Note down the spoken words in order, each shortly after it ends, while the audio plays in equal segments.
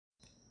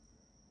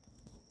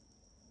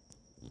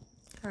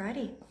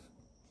Alrighty.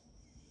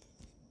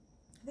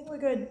 I think we're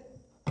good.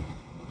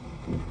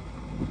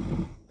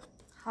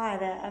 Hi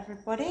there,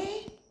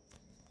 everybody.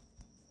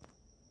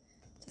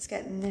 Just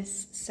getting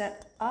this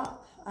set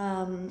up.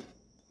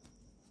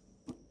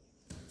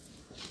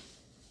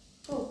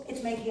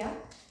 It's Meg here.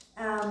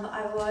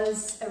 I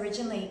was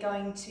originally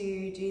going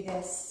to do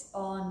this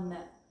on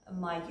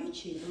my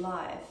YouTube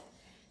live,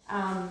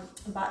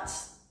 but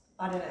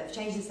I don't know, I've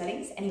changed the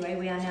settings. Anyway,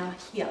 we are now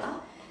here,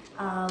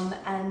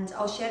 and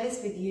I'll share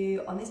this with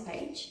you on this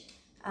page.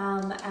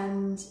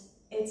 And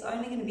it's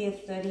only going to be a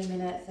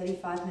 30-minute,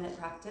 35-minute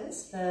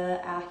practice for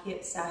our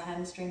hips, our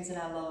hamstrings, and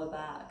our lower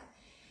back.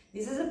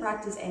 This is a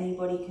practice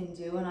anybody can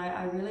do, and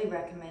I really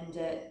recommend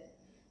it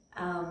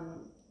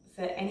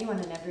for anyone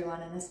and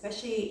everyone, and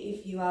especially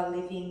if you are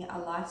living a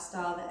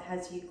lifestyle that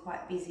has you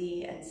quite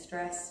busy and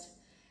stressed,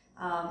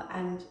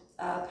 and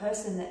a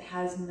person that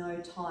has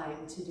no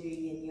time to do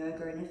yin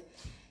yoga. And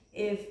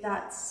if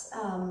that's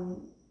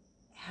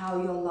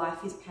how your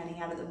life is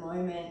panning out at the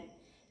moment,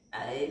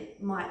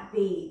 it might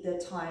be the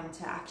time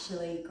to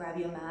actually grab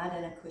your mat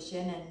and a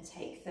cushion and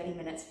take 30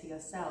 minutes for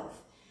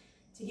yourself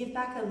to give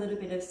back a little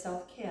bit of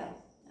self-care.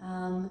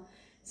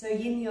 So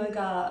yin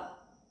yoga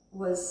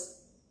was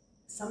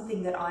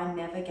something that I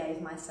never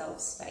gave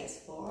myself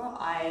space for.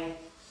 I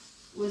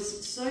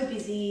was so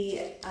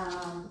busy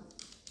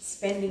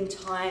spending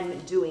time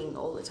doing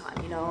all the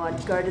time. You know,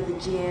 I'd go to the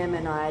gym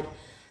and I'd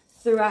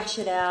thrash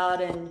it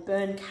out and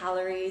burn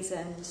calories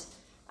and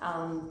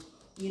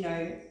you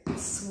know,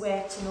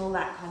 sweat and all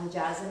that kind of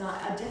jazz, and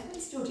I definitely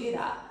still do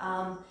that,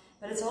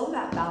 but it's all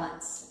about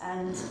balance.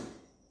 And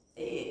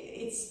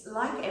it's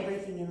like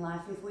everything in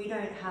life, if we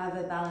don't have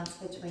a balance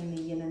between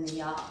the yin and the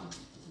yang,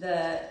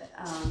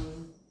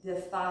 the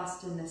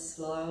fast and the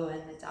slow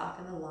and the dark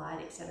and the light,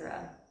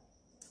 etc.,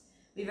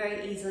 we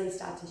very easily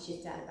start to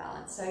shift out of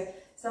balance. So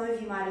some of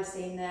you might have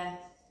seen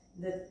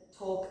the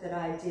talk that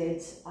I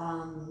did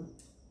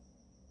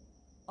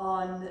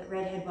on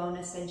Redhead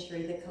Wellness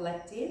Century, the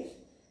collective,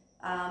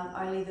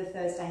 only the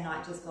Thursday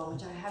night just gone,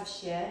 which I have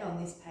shared on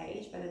this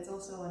page, but it's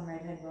also on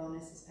Redhead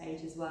Wellness's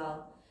page as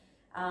well,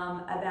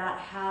 about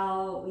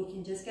how we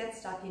can just get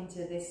stuck into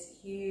this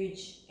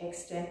huge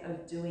extent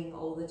of doing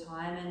all the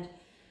time, and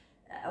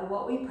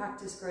what we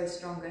practice grows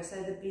stronger.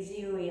 So the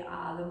busier we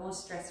are, the more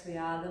stressed we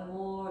are, the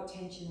more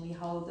tension we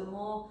hold, the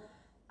more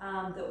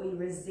that we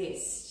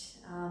resist,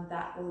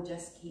 that all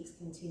just keeps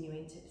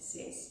continuing to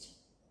persist.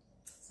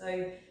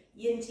 So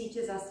yin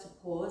teaches us to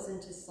pause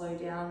and to slow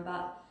down,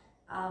 but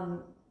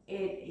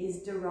it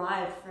is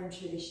derived from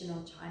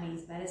traditional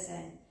Chinese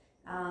medicine,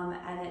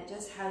 and it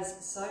just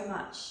has so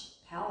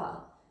much power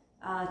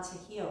to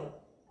heal.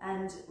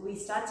 And we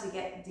start to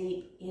get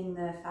deep in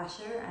the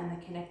fascia and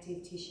the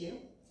connective tissue,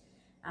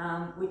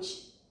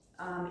 which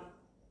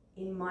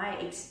in my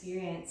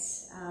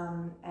experience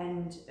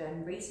and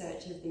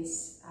research of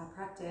this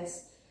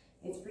practice,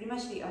 it's pretty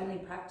much the only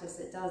practice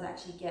that does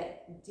actually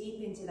get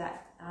deep into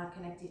that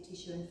connective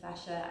tissue and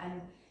fascia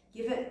and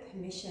give it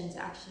permission to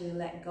actually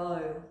let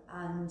go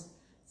and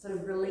sort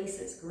of release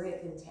its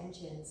grip and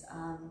tensions.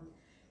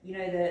 You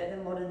know,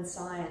 the modern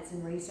science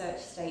and research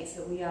states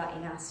that we are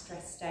in our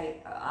stress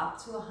state up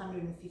to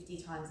 150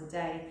 times a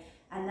day.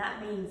 And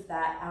that means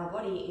that our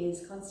body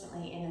is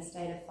constantly in a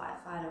state of fight,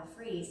 flight, or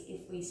freeze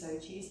if we so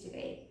choose to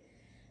be.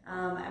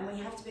 And we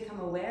have to become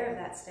aware of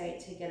that state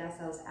to get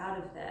ourselves out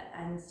of that.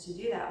 And to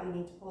do that, we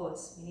need to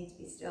pause. We need to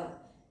be still.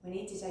 We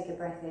need to take a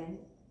breath in,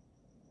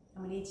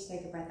 and we need to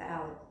take a breath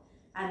out.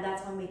 And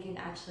that's when we can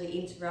actually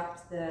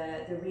interrupt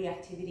the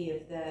reactivity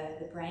of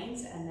the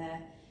brains and the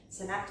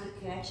synaptic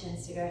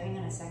connections to go, hang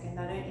on a second,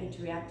 I don't need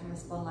to react and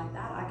respond like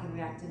that. I can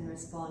react and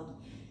respond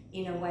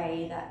in a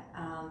way that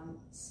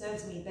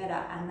serves me better,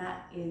 and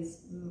that is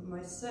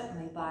most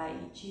certainly by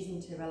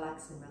choosing to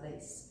relax and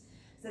release.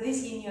 So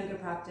this yin yoga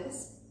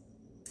practice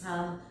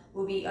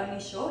will be only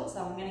short,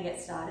 so I'm going to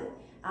get started.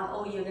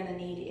 All you're going to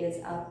need is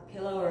a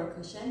pillow or a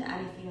cushion,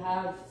 and if you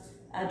have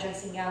a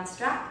dressing gown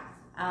strap,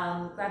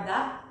 grab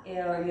that,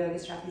 or a yoga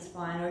strap is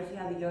fine, or if you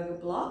have a yoga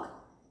block,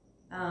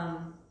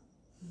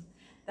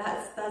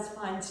 that's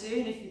fine too.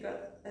 And if you've got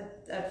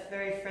a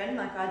furry friend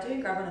like I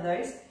do, grab one of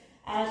those.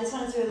 And I just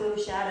want to do a little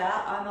shout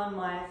out. I'm on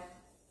my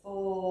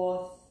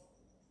 4th,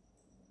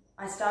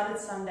 I started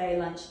Sunday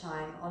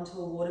lunchtime onto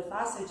a water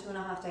fast, so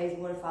 2.5 days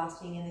water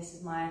fasting, and this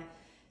is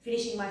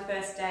finishing my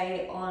first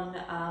day on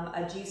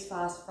a juice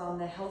fast from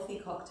the Healthy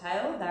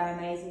Cocktail. They're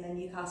amazing, they're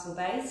Newcastle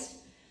based.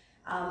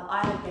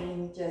 I have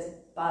been just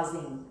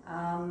buzzing.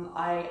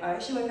 I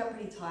actually woke up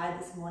pretty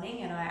tired this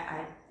morning, and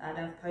I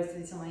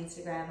posted this on my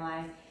Instagram.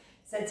 I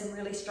said some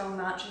really strong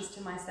mantras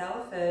to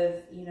myself of,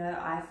 you know,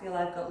 I feel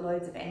I've got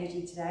loads of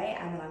energy today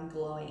and that I'm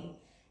glowing.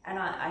 And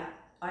I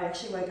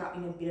actually woke up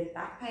in a bit of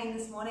back pain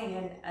this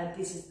morning, and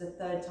this is the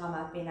 3rd time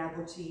I've been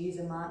able to use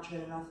a mantra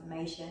and an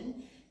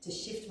affirmation to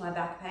shift my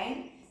back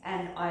pain.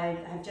 And I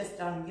have just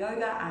done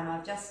yoga, and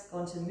I've just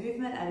gone to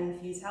movement at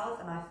Infuse Health,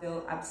 and I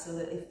feel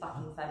absolutely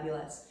fucking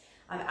fabulous.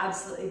 I'm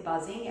absolutely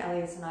buzzing.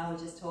 Elias and I were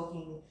just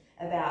talking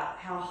about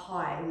how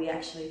high we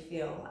actually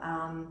feel.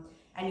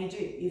 And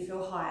you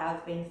feel high.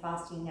 I've been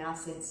fasting now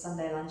since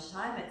Sunday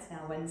lunchtime. It's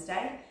now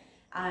Wednesday,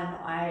 and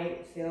I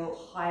feel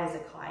high as a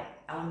kite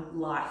on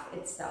life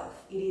itself.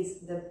 It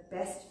is the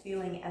best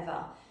feeling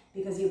ever,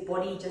 because your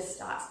body just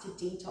starts to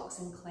detox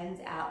and cleanse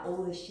out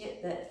all the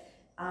shit that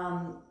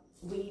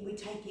we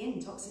take in.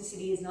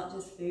 Toxicity is not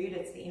just food,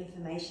 it's the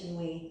information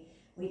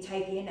we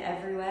take in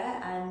everywhere.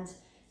 And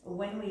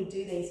when we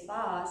do these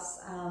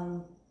fasts,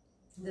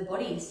 the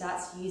body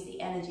starts to use the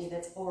energy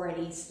that's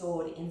already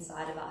stored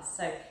inside of us.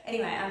 So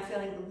anyway, I'm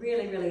feeling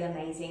really, really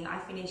amazing. I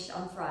finished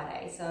on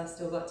Friday, so I've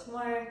still got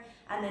tomorrow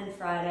and then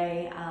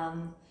Friday.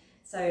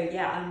 So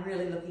yeah, I'm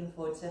really looking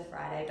forward to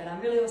Friday, but I'm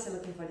really also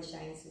looking forward to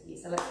sharing this with you.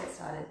 So let's get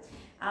started.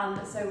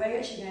 So we're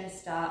actually going to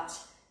start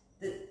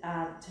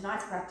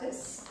tonight's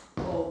practice,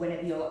 or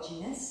whenever you're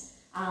watching this,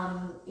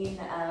 in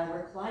a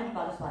reclined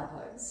butterfly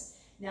pose.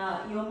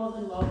 Now, you're more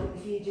than welcome,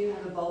 if you do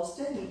have a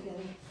bolster, you can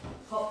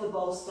pop the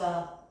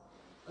bolster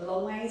a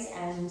long ways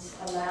and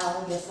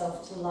allow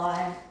yourself to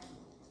lie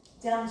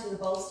down to the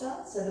bolster.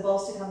 So the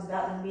bolster comes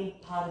about the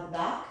mid part of the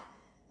back.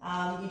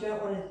 You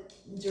don't want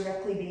to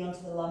directly be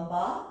onto the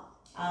lumbar,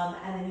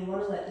 and then you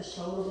want to let the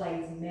shoulder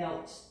blades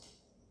melt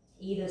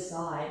either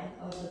side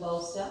of the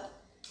bolster.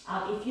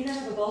 If you don't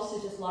have a bolster,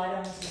 just lie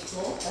down onto the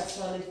floor. That's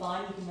totally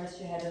fine. You can rest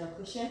your head on a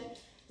cushion.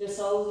 The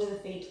soles of the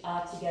feet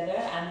are together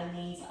and the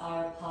knees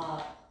are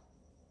apart.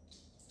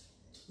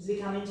 As we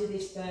come into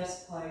this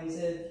first pose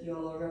of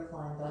your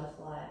reclined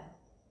butterfly.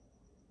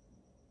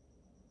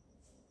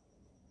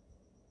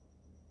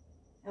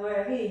 And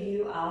wherever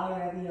you are,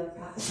 wherever you're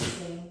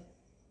practicing,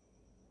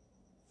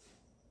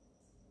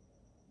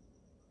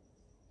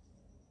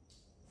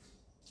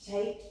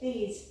 take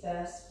these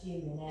first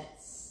few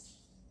minutes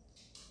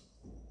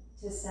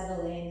to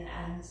settle in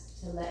and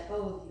to let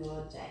go of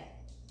your day.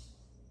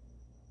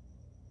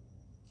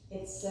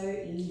 It's so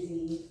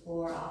easy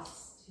for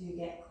us to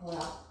get caught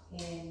up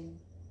in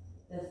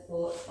the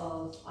thought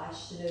of I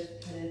should have,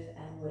 could have,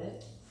 and would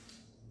have.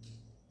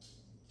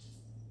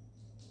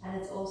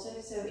 And it's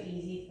also so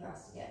easy for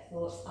us to get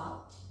caught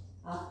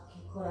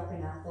up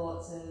in our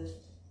thoughts of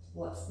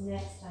what's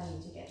next, I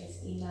need to get this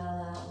email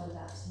out, what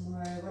about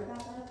tomorrow, what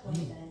about that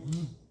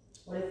appointment,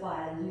 what if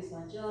I lose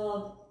my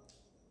job,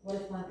 what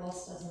if my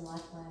boss doesn't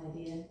like my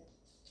idea.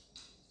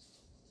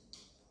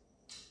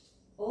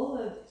 All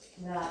of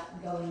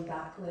that going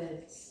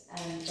backwards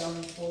and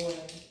going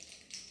forward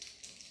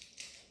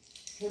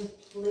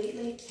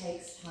completely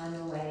takes time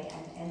away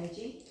and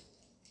energy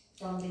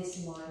from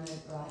this moment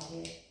right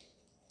here.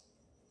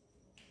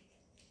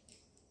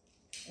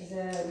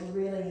 There's a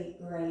really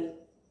great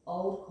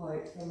old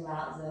quote from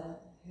Lao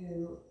Tzu,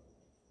 who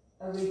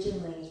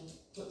originally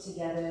put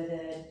together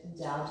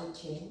the Tao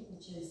Te Ching,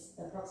 which is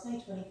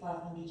approximately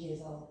 2,500 years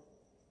old.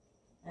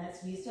 And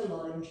it's used a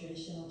lot in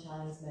traditional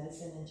Chinese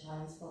medicine and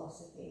Chinese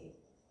philosophy.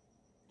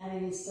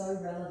 And it is so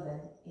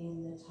relevant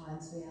in the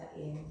times we are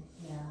in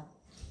now.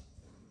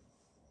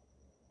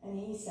 And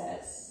he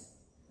says,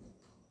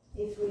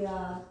 if we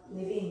are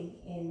living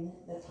in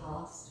the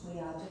past, we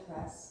are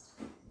depressed.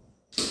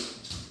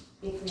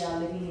 If we are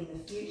living in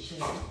the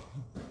future,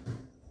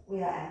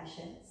 we are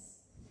anxious.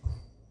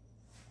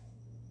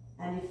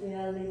 And if we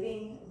are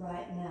living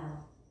right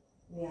now,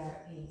 we are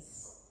at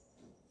peace.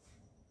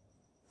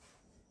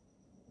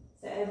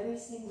 So every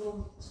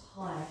single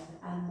time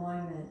and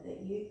moment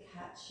that you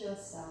catch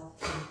yourself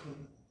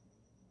thinking,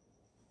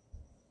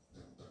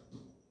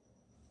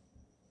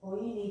 all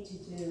you need to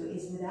do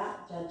is,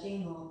 without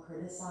judging or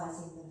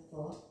criticizing the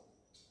thought,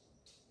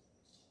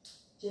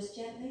 just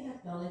gently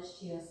acknowledge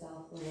to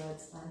yourself the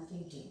words, I'm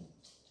thinking.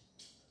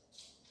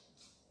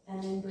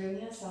 And then bring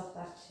yourself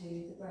back to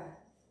the breath.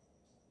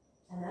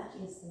 And that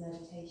is the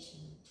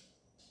meditation.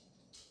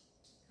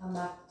 Come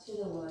back to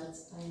the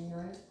words, I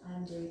know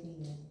I'm breathing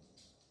in.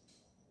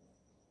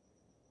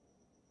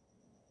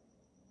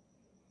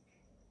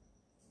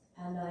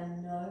 And I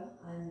know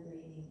I'm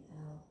breathing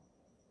out.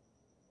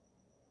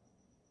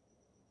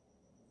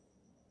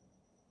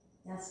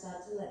 Now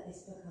start to let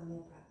this become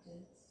your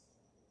practice.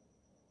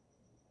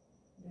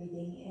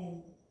 Breathing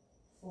in,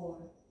 4,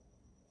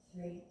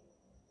 3,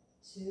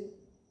 2,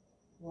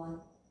 1.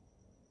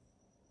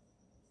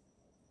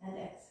 And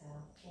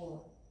exhale,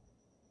 4,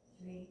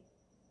 3,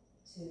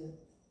 2,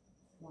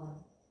 1.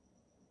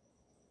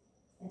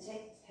 And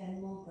take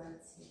 10 more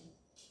breaths here.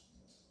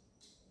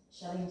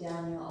 Shutting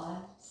down your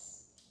eyes.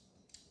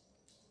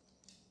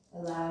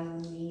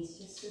 Allowing the knees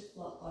just to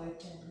flop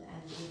open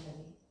and be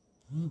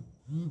heavy.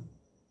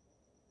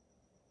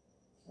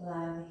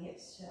 Allowing the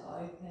hips to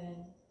open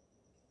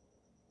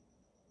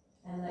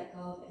and let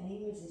go of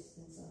any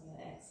resistance on your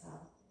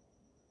exhale.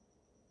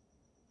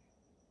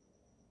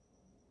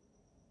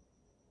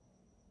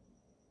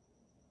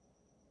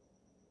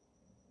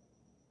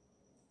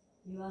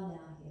 You are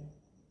now here.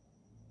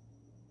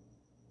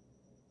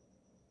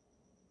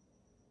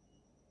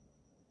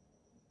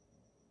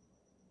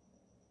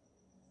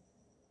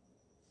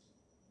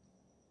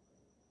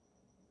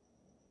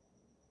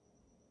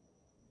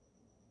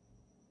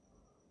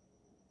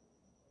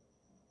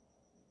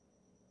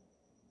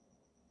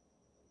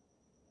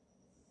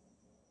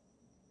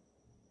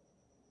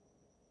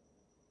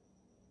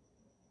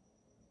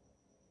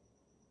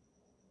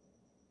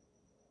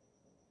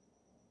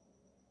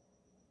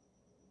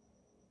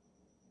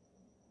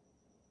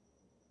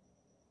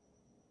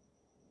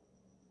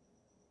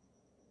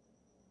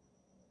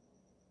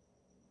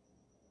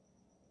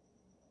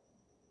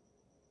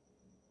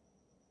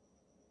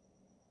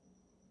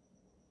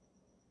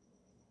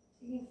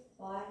 Taking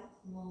 5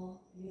 more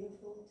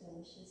beautiful,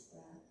 delicious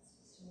breaths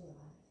just to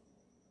arrive.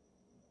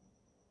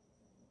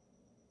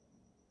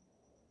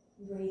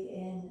 Breathe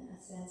in a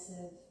sense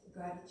of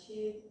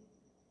gratitude,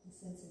 a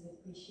sense of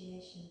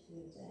appreciation for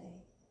your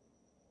day,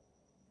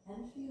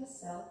 and for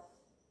yourself,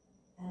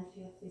 and for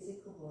your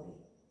physical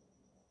body.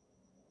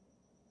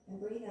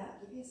 And breathe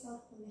out, give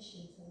yourself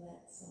permission to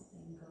let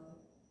something go.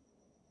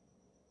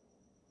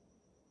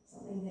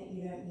 Something that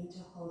you don't need to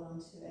hold on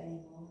to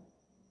anymore.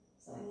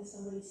 Something that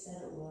somebody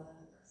said at work,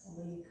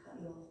 somebody who cut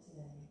you off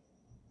today.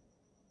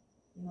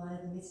 You might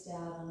have missed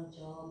out on a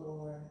job,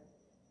 or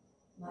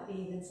might be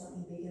even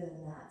something bigger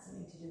than that,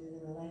 something to do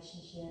with a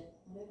relationship,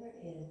 whatever it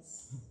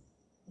is.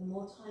 The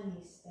more time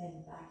you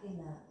spend back in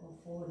that or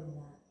forward in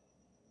that,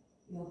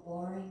 you're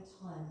borrowing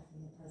time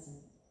from the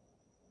present.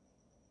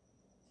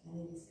 And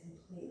it is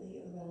completely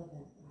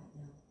irrelevant right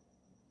now.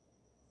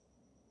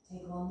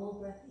 Take one more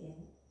breath in.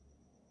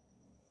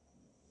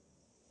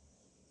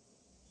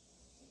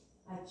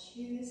 I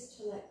choose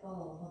to let go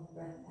on the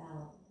breath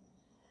out.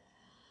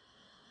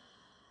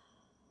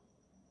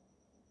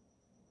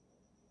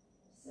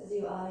 Just as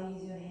you are,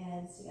 use your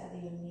hands to gather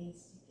your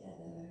knees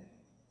together.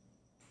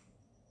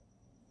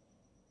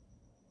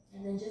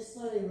 And then just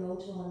slowly roll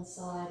to one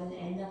side and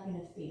end up in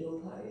a fetal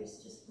pose.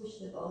 Just push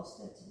the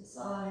bolster to the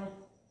side.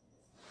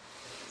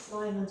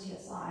 Lying onto your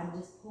side, and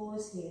just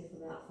pause here for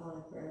about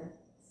 5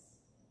 breaths.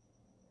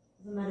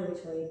 Doesn't matter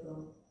which way you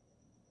go.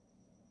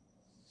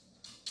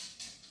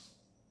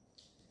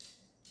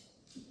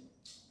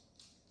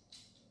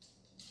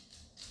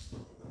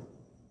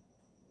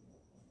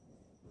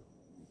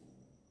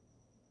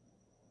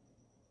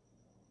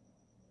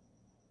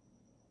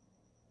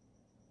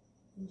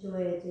 Enjoy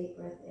a deep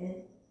breath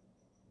in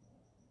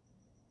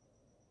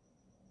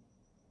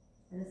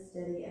and a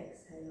steady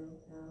exhale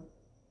out.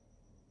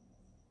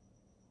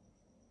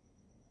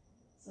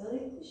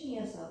 Slowly pushing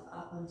yourself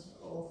up onto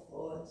all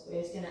fours.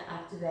 We're just going to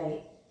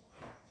activate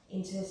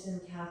into some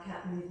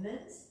cow-cat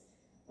movements.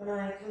 When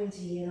I come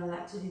into yin, I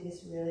like to do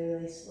this really,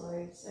 really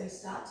slow. So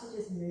start to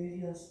just move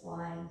your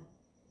spine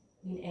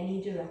in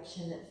any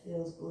direction that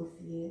feels good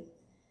for you.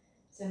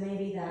 So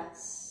maybe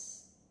that's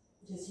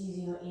just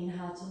using your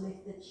inhale to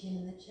lift the chin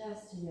and the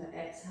chest, and your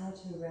exhale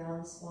to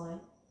round the spine.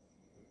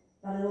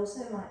 But it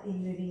also might be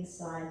moving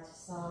side to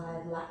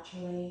side,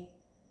 laterally.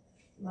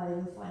 You might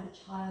even find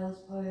a child's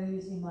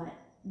pose. You might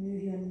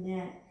move your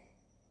neck,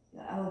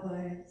 your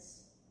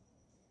elbows.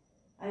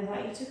 I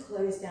invite you to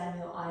close down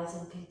your eyes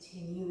and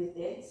continue with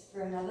this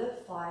for another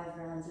 5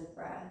 rounds of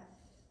breath.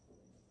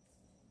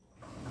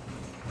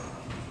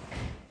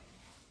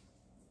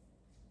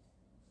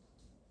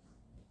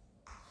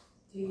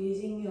 So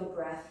using your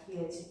breath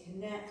here to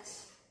connect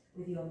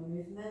with your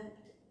movement.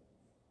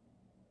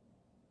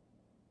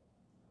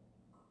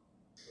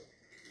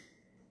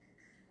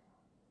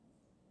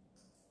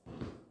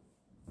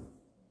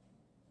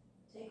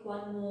 Take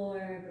one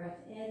more breath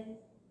in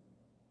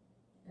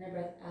and a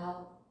breath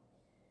out.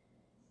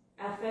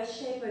 Our first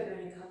shape we're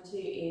going to come to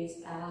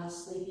is our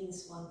sleeping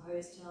swan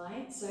pose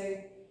tonight. So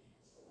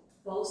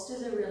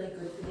bolsters are really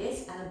good for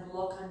this, and a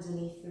block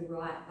underneath the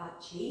right butt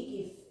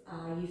cheek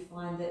if you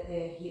find that the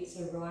hips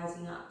are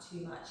rising up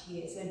too much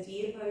here. So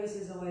deer pose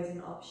is always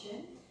an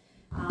option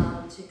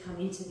to come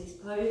into this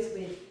pose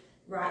with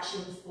right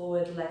shin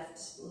forward,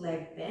 left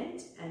leg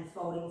bent, and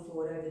folding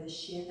forward over the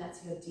shin.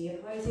 That's your deer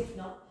pose. If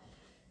not,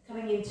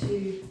 coming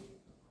into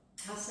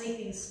our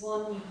sleeping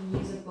swan, you can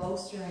use a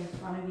bolster in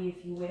front of you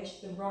if you wish.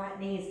 The right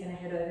knee is going to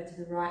head over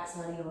to the right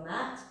side of your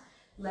mat.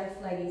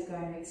 Left leg is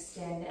going to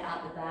extend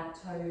out the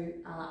back, toe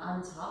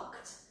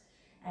untucked.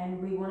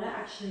 And we want to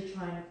actually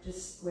try and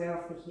just square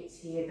off the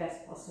hips here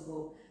best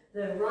possible.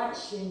 The right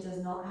shin does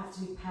not have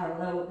to be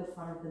parallel with the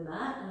front of the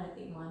mat. I don't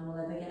think mine will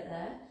ever get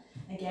there.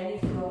 Again,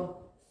 if you're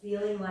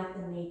feeling like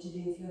the need to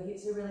do, if your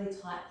hips are really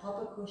tight,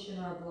 pop a cushion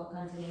or a block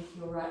underneath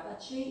your right butt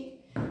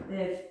cheek.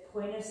 The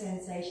point of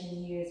sensation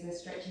here is we're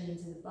stretching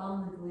into the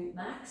bum, the glute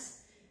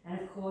max, and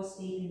of course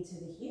deep into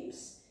the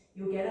hips.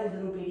 You'll get a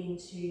little bit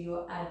into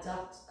your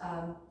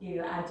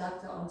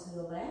adductor onto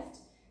the left,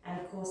 and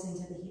of course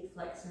into the hip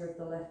flexor of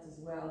the left as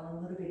well, and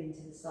a little bit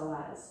into the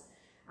psoas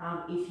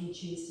if you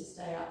choose to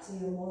stay up. So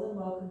you're more than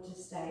welcome to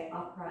stay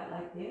upright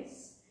like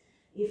this.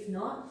 If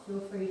not, feel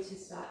free to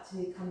start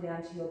to come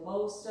down to your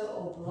bolster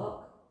or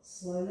block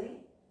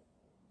slowly.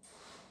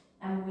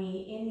 And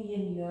in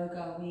yin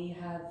yoga, we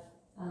have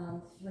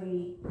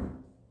three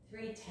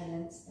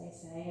tenets, they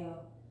say,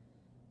 or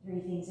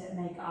 3 things that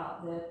make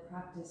up the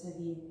practice of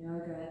yin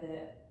yoga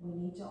that we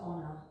need to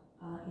honor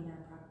in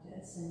our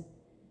practice. And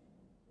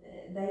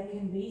they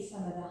can be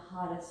some of the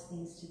hardest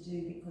things to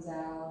do because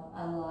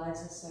our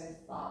lives are so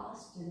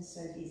fast and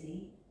so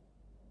busy.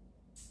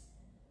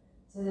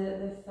 So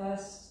the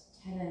first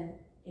tenet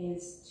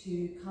is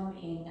to come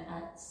in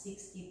at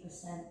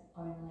 60%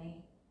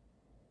 only.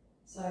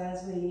 So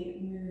as we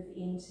move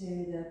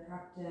into the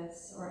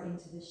practice or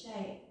into the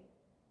shape,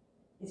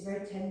 it's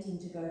very tempting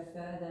to go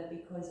further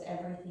because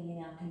everything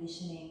in our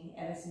conditioning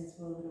ever since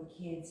we were little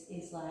kids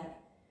is like,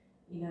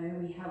 You know,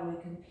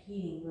 we're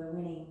competing, we're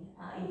winning.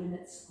 Even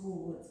at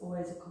school, it's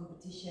always a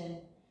competition.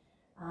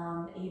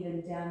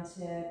 Even down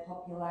to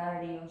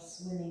popularity or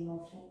swimming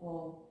or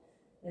football,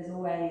 there's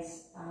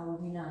always a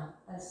winner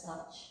as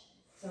such.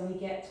 So we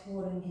get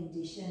taught and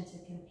conditioned to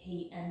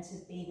compete and to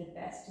be the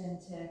best and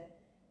to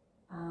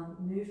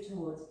move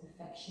towards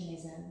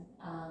perfectionism,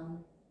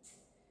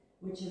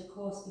 which of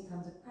course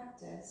becomes a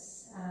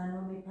practice. And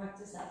when we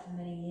practice that for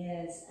many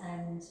years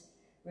and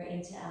we're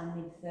into our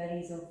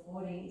mid-30s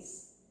or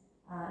 40s,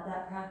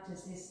 that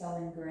practice is so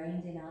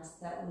ingrained in us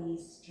that we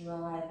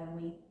strive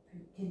and we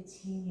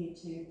continue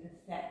to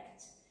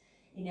perfect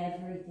in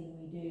everything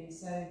we do.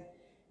 So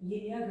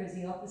yin yoga is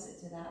the opposite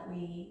to that.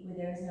 Where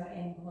there is no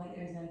end point,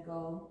 there is no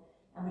goal,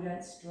 and we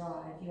don't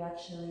strive. You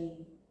actually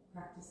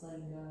practice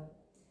letting go.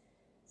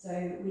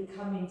 So we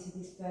come into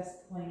this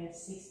first point of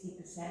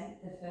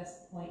 60%, the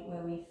first point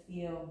where we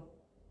feel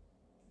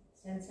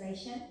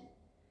sensation.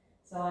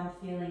 So I'm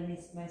feeling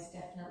this most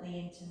definitely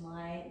into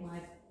my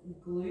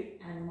glute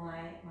and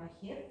my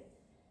hip.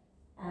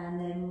 And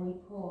then we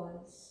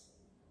pause.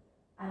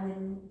 And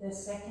then the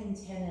second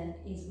tenet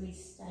is we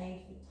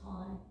stay for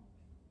time.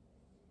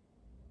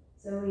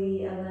 So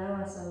we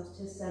allow ourselves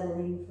to settle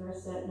in for a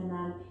certain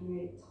amount of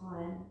period of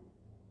time,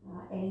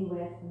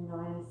 anywhere from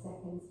 90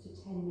 seconds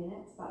to 10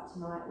 minutes, but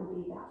tonight will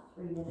be about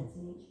 3 minutes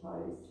in each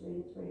pose,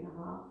 3 to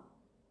 3.5.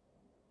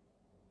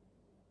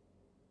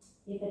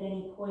 If at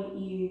any point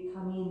you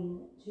come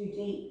in too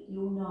deep,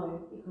 you'll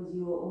know, because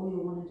all you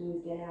want to do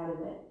is get out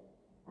of it.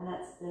 And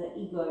that's the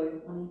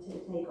ego wanting to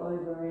take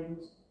over and,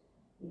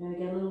 you know,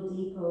 get a little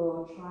deeper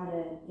or try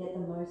to get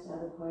the most out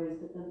of the pose.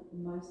 But the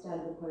most out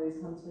of the pose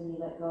comes when you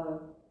let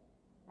go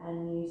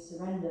and you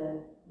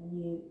surrender and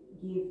you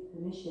give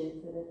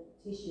permission for the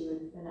tissue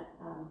and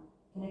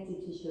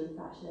connective tissue and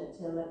fascia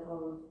to let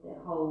go of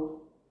their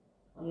hold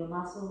on your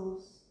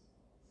muscles,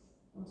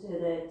 onto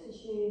the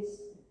tissues,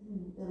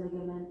 the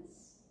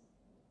ligaments,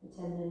 the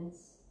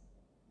tendons,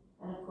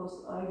 and of course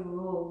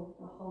overall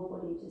the whole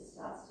body just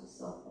starts to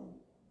soften,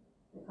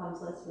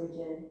 becomes less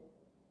rigid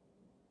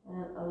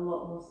and a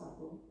lot more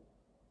supple.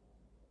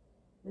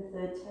 The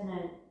third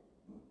tenet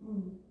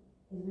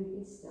is we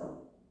be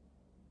still,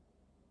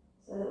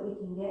 so that we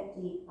can get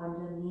deep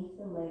underneath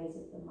the layers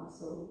of the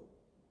muscle.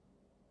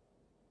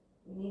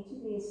 We need to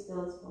be as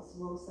still as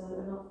possible so that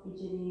we're not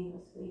fidgeting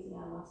or squeezing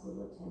our muscles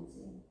or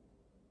tensing.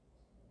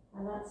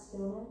 And that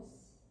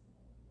stillness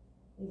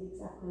is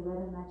exactly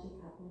where the magic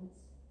happens,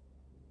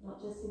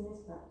 not just in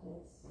this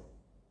practice,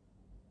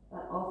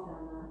 but off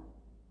our mat,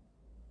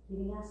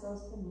 giving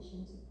ourselves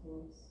permission to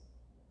pause.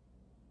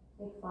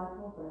 Take 5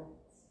 more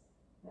breaths.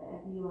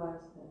 Wherever you are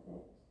is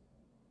perfect.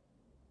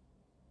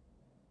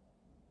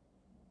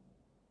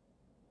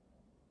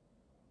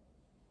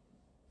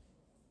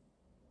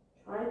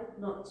 Try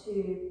not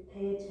to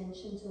pay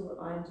attention to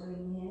what I'm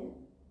doing here.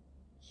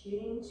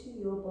 Tune into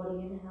your body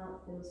and how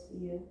it feels for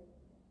you.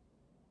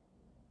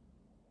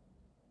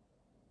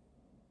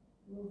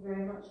 It will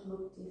very much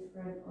look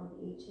different on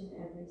each and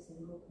every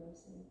single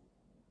person.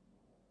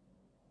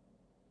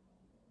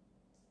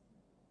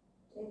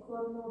 Take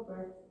 1 more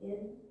breath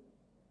in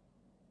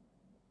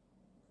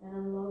and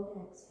a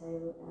long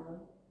exhale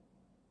out.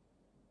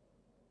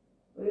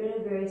 We're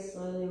going to very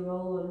slowly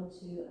roll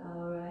onto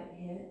our right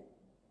hip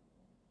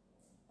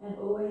and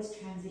always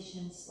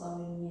transition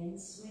slowing in.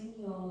 Swing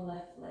your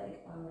left leg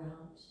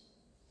around.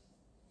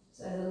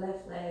 So the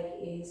left leg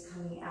is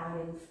coming out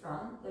in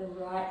front. The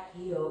right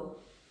heel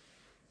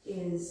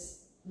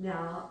is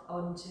now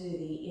onto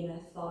the inner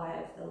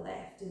thigh of the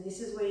left. And this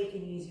is where you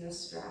can use your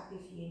strap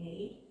if you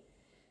need.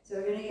 So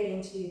we're going to get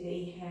into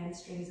the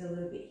hamstrings a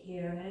little bit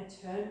here. I'm going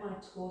to turn my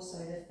torso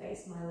to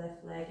face my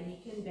left leg, and you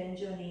can bend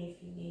your knee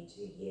if you need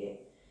to here.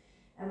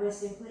 And we're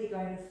simply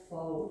going to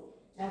fold.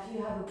 Now if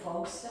you have a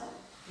bolster,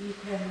 you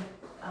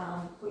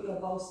can put your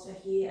bolster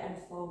here and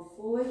fold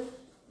forward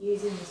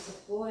using the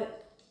support.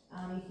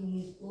 You can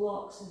use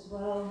blocks as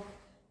well.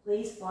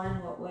 Please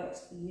find what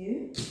works for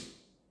you,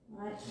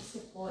 right, to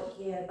support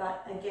here.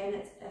 But again,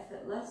 it's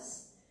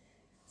effortless.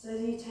 So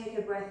as you take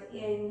a breath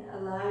in,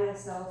 allow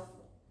yourself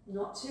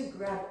not to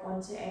grab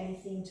onto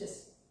anything,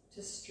 just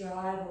to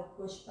strive or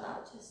push,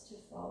 but just to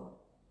fold.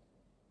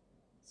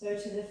 So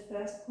to the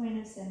first point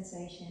of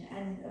sensation,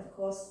 and of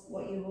course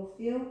what you will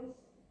feel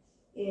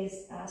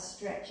is a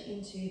stretch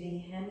into the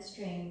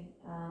hamstring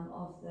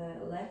of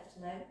the left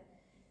leg,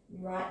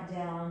 right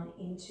down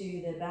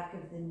into the back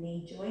of the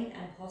knee joint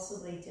and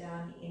possibly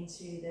down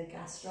into the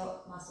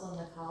gastroc muscle in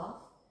the calf.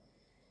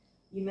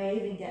 You may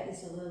even get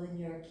this a little in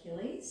your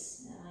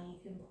Achilles. You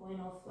can point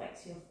or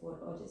flex your foot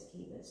or just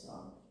keep it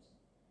soft.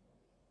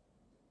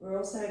 We're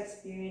also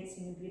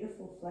experiencing a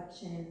beautiful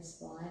flexion in the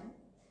spine.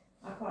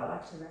 I quite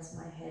like to rest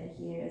my head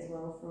here as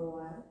well for a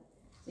while.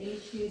 So you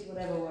choose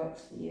whatever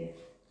works for you.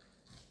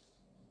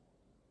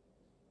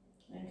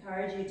 I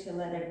encourage you to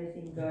let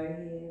everything go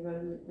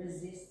here.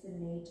 Resist the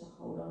need to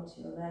hold on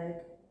to your leg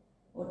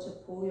or to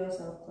pull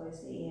yourself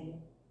closer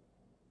in.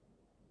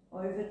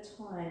 Over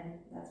time,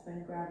 that's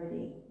when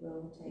gravity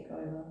will take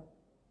over.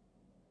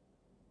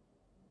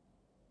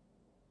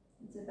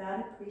 And It's about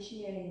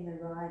appreciating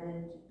the ride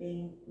and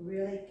being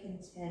really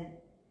content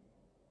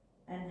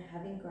and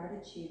having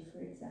gratitude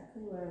for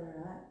exactly where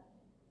we're at.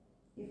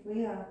 If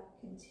we are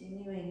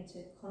continuing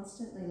to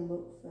constantly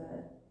look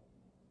for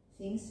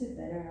things to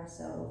better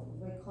ourselves,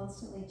 if we're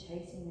constantly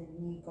chasing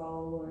a new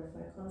goal, or if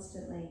we're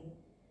constantly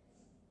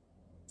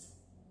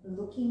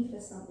looking for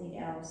something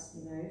else,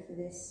 you know, for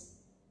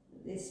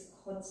this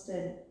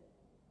constant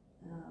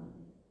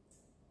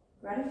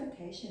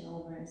gratification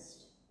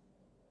almost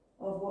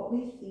of what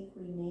we think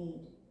we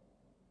need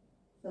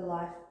for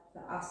life,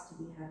 for us to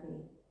be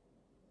happy,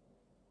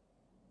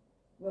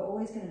 we're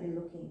always going to be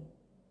looking.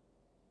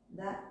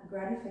 That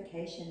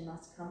gratification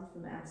must come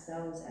from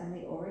ourselves, and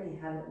we already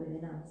have it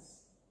within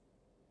us.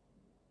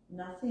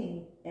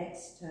 Nothing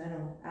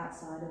external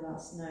outside of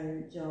us,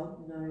 no job,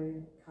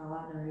 no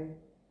car, no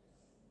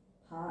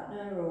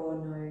partner,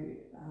 or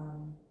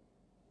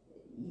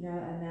no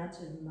amount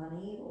of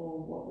money, or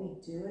what we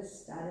do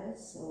as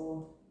status,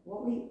 or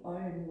what we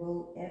own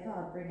will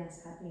ever bring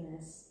us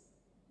happiness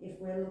if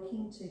we're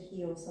looking to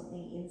heal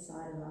something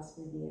inside of us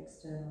with the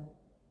external.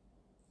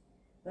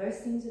 Those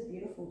things are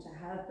beautiful to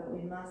have, but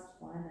we must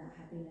find that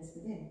happiness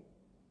within.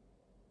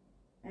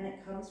 And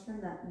it comes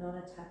from that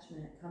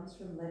non-attachment. It comes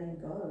from letting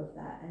go of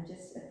that and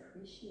just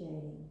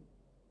appreciating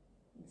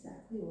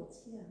exactly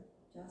what's here,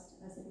 just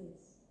as it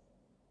is.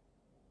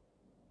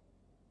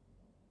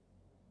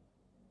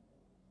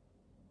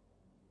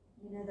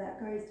 You know, that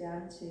goes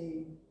down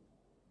to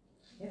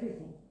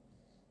everything.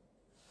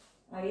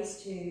 I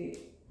used to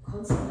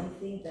constantly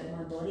think that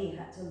my body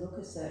had to look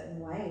a certain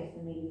way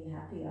for me to be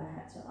happy. I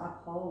had to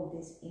uphold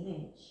this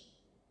image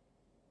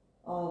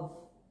of,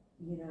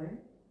 you know,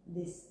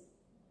 this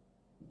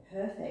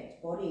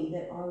perfect body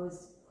that I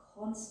was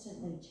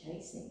constantly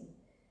chasing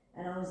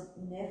and I was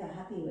never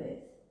happy with.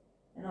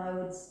 And I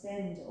would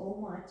spend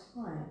all my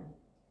time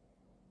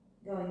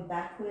going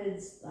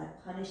backwards,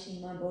 like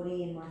punishing my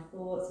body and my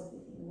thoughts and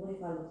thinking, what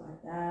if I look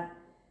like that?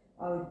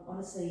 I would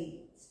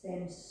honestly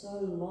spend so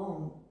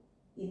long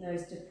in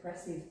those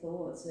depressive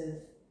thoughts of,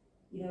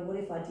 you know, what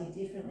if I did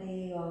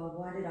differently, or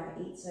why did I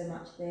eat so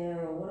much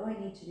there, or what do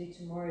I need to do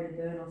tomorrow to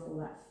burn off all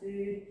that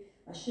food?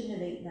 I shouldn't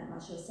have eaten that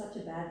much. It was such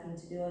a bad thing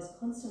to do. I was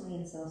constantly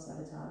in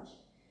self-sabotage.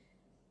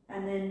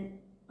 And then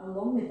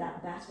along with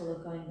that battle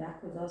of going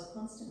backwards, I was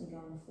constantly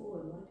going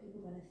forward. What are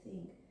people going to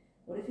think?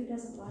 What if he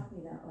doesn't like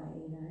me that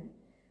way, you know?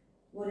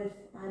 What if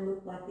I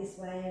look like this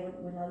way?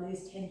 When I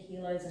lose 10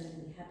 kilos, I'm going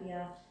to be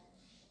happier.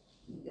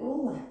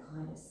 All that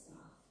kind of stuff.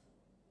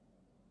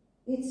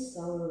 It's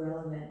so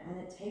irrelevant, and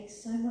it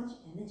takes so much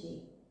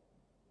energy.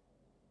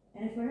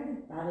 And if we're in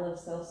a battle of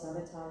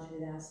self-sabotage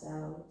with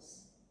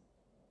ourselves,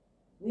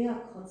 we are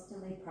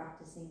constantly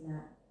practicing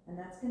that. And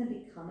that's going to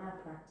become our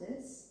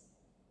practice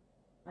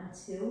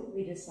until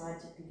we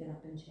decide to pick it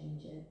up and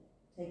change it.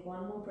 Take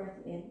one more breath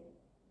in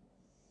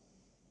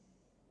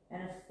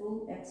and a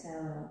full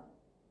exhale out.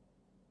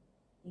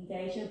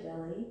 Engage your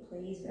belly.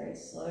 Please very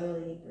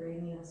slowly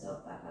bring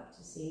yourself back up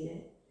to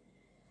seated.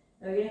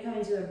 Now we're going to come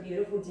into a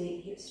beautiful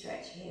deep hip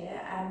stretch here,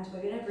 and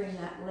we're going to bring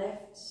that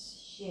left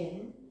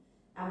shin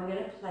and we're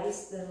going to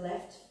place the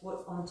left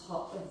foot on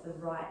top of the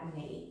right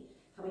knee,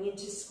 coming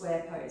into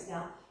square pose.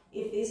 Now,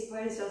 if this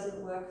pose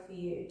doesn't work for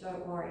you,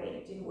 don't worry.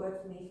 It didn't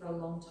work for me for a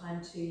long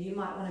time too. You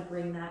might want to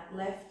bring that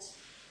right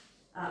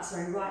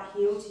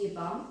heel to your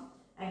bum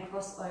and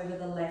cross over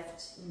the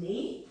left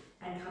knee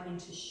and come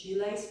into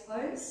shoelace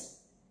pose.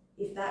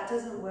 If that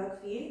doesn't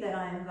work for you, then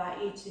I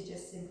invite you to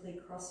just simply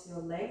cross your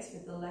legs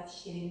with the left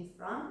shin in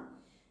front,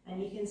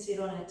 and you can sit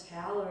on a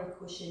towel or a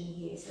cushion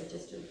here. So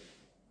just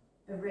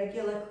a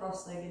regular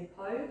cross-legged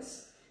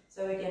pose.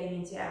 So we're getting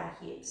into our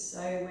hips.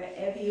 So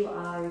wherever you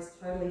are is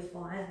totally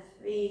fine.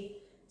 3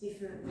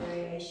 different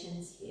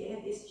variations here.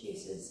 This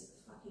juice is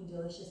fucking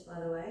delicious, by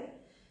the way.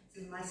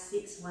 This is my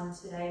 6th one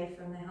today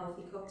from the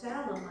Healthy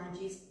Cocktail on my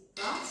juice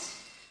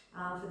fast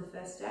for the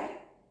first day.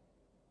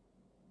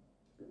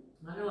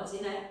 I don't know what's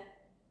in it,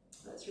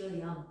 but it's really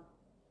yum.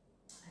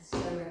 I so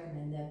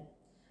recommend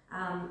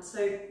them.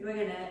 So we're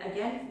going to,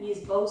 again,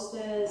 use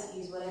bolsters,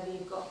 use whatever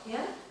you've got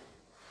here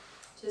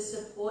to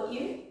support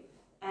you.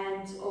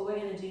 And all we're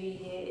going to do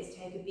here is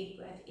take a big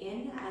breath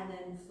in and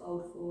then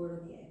fold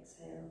forward on the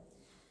exhale.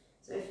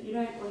 So if you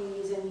don't want to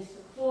use any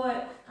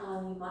support,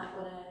 you might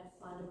want to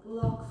find a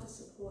block for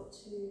support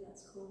too.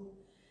 That's cool.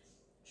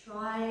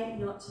 Try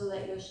not to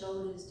let your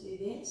shoulders do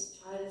this.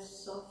 Try to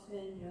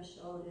soften your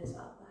shoulders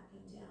up, back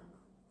and down.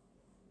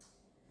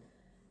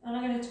 I'm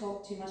not going to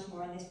talk too much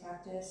more on this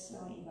practice.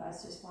 I want you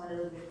guys to just find a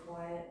little bit of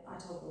quiet. I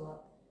talk a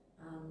lot,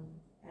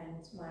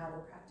 and my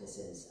other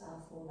practices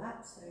are for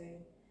that. So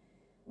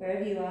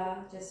wherever you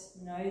are,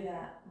 just know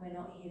that we're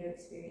not here to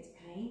experience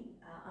pain.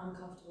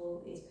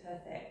 Uncomfortable is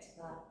perfect,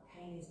 but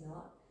pain is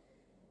not.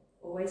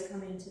 Always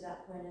come into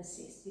that point of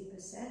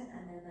 60%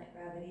 and then let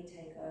gravity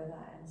take over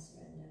and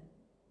surrender.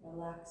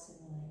 Relax and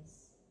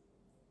release.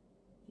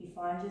 If you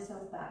find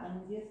yourself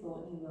battling with your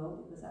thought, you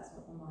will, because that's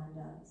what the mind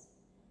does.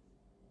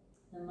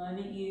 The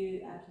moment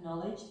you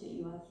acknowledge that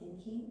you are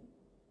thinking,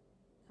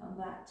 come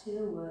back to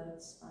the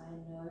words, I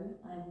know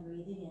I'm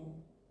breathing in,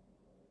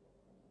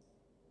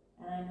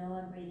 And I know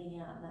I'm breathing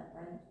out, and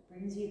that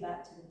brings you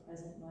back to the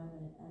present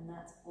moment, and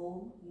that's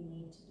all you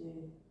need to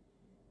do.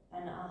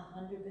 And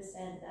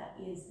 100% that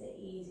is the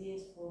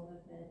easiest form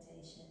of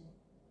meditation,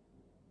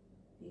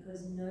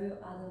 because no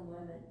other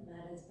moment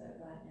matters but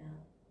right now.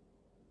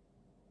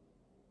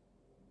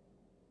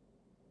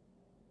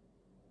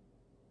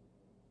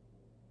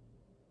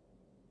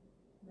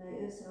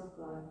 Let yourself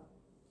go.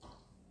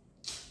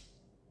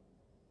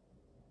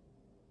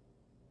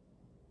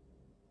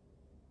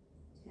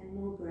 Ten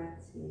more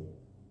breaths here.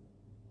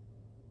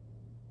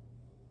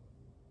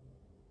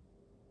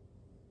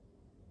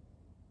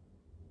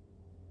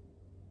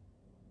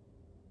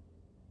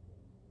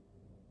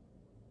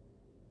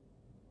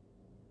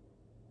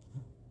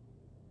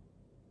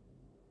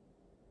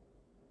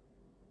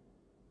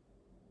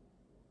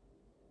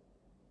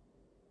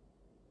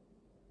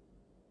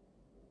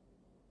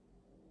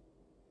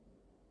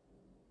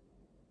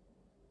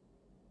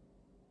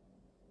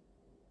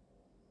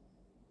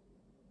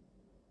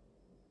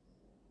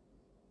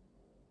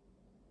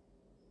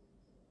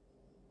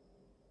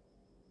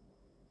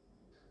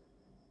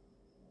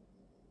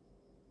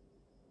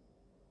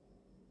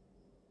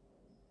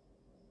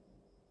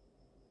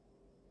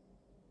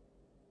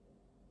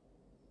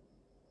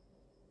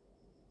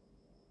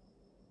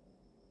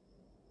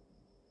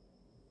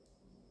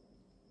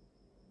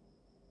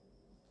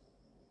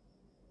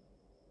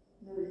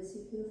 Notice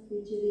if you're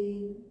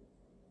fidgeting.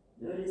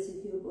 Notice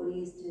if your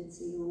body is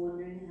tensing or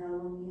wondering how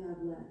long you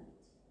have left.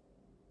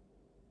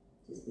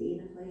 Just be in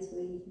a place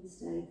where you can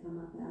stay. Come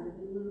up out of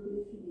it a little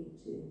bit if you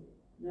need to.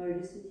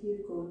 Notice if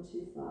you've gone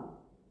too far.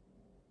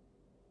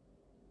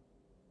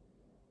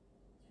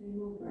 3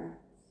 more breaths.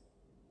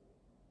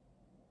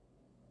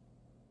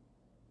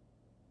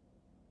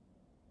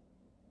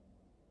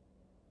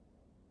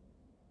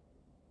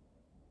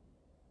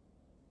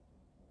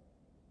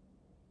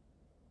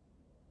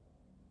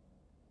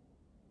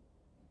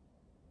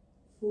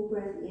 Full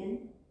breath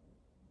in,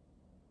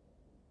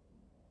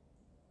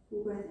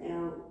 full breath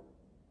out.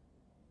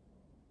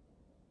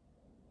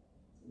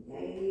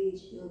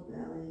 Engage your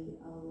belly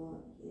a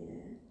lot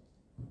here.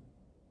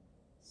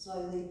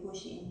 Slowly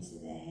push into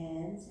the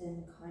hands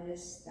and kind of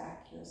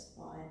stack your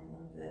spine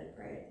 1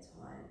 vertebrae at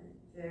a time.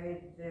 Very,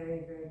 very,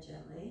 very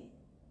gently.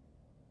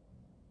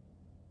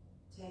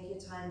 Take your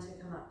time to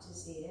come up to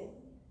see it.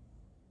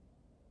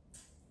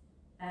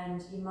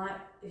 And you might,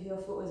 if your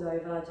foot was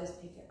over,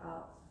 just pick it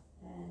up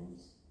and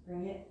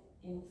bring it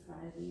in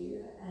front of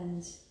you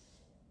and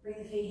bring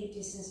the feet hip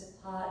distance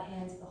apart,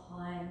 hands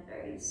behind,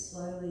 very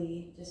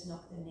slowly just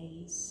knock the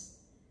knees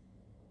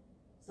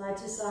side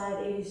to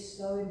side. It is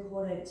so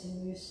important to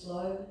move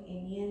slow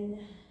in yin.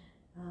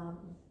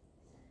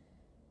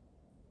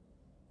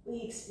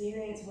 We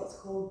experience what's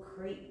called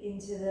creep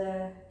into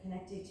the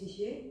connective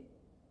tissue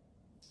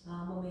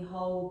when we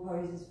hold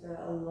poses for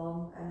a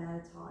long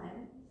amount of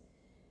time.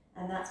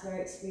 And that's where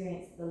we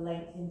experience the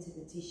length into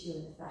the tissue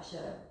and the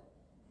fascia.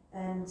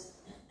 And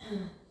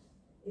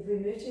if we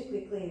move too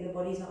quickly, the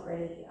body's not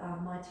ready.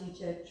 My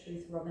teacher,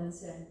 Truth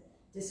Robinson,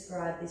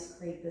 described this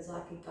creep as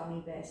like a gummy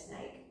bear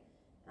snake.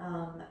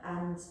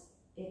 And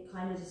it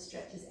kind of just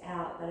stretches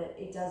out, but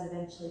it does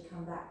eventually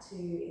come back to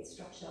its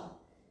structure.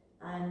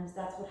 And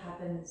that's what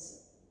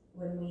happens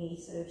when we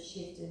sort of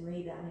shift and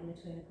rebound in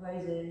between the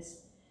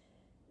poses.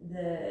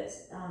 The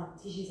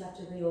tissues have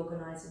to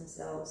reorganize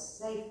themselves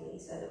safely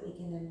so that we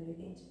can then move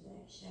into the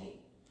next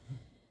shape.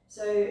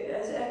 So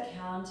as a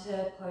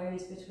counter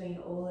pose between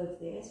all of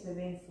this, we've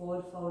been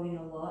forward folding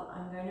a lot.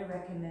 I'm going to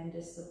recommend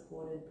a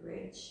supported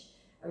bridge,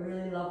 a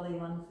really lovely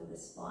one for the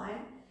spine.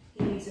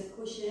 You can use a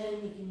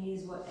cushion, you can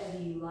use whatever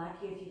you like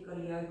if you've got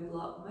a yoga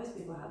block. Most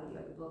people have a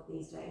yoga block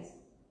these days.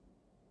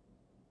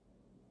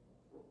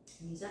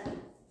 Use that.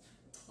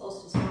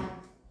 Bolster spine.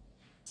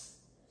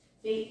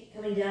 Feet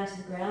coming down to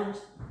the ground.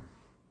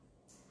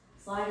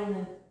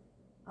 Sliding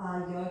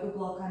the yoga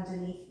block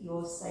underneath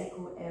your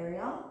sacral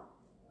area.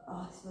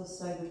 Oh, this feels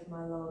so good for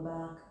my lower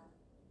back.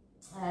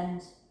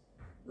 And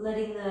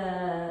letting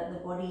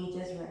the body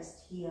just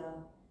rest here.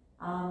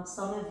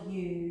 Some of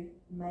you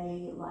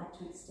may like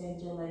to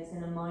extend your legs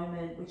in a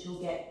moment, which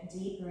will get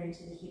deeper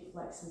into the hip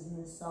flexors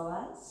and the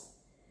psoas.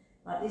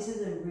 But this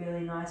is a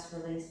really nice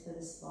release for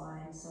the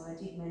spine. So I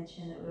did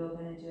mention that we were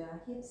going to do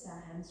our hips,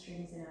 our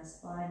hamstrings and our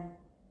spine.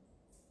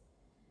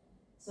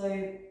 So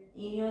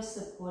in your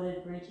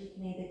supported bridge, you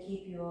can either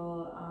keep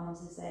your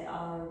arms as they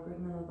are or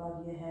bring them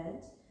above your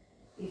head.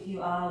 If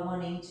you are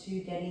wanting to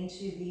get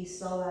into the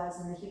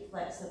psoas and the hip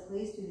flexor,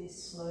 please do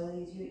this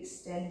slowly as you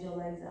extend your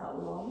legs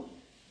out long.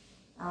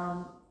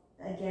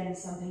 Again,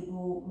 some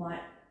people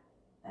might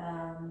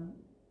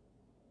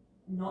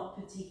not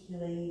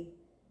particularly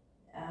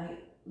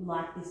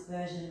like this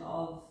version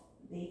of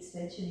the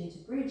extension into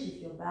bridge.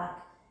 If your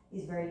back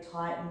is very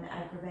tight and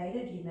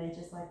aggravated, you may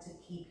just like to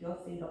keep your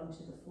feet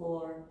onto the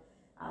floor.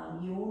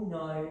 You will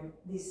know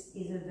this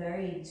is a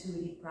very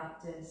intuitive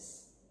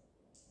practice.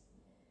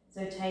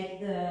 So take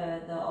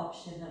the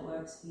option that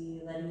works for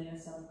you, letting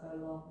yourself go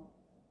long.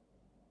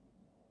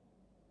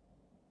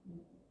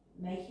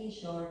 making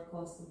sure, of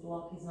course, the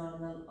block is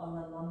not on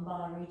the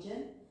lumbar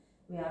region.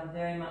 We are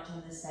very much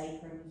on the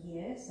sacrum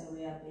here, so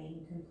we are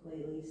being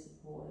completely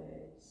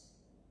supported.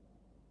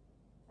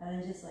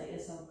 And then just let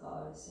yourself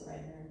go,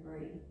 surrender and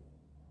breathe.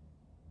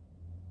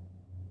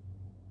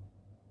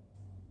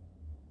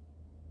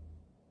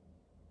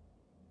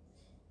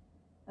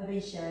 I've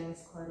been sharing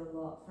this quote a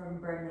lot from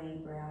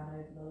Brené Brown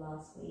over the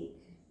last week.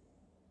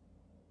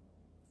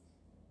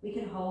 We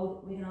can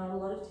hold a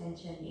lot of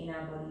tension in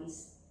our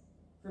bodies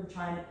from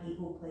trying to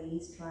people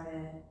please, trying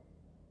to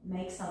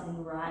make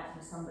something right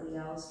for somebody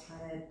else,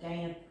 trying to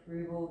gain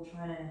approval,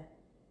 trying to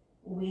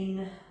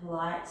win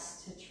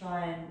likes, to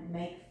try and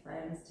make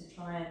friends, to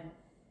try and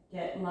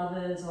get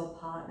lovers or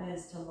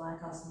partners to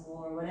like us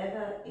more,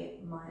 whatever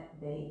it might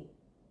be.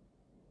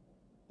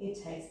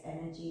 It takes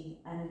energy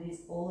and it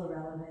is all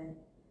irrelevant.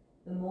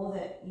 The more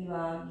that you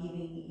are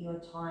giving your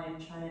time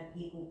trying to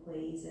people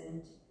please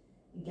and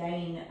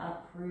gain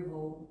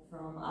approval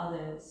from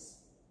others,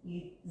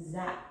 you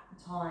zap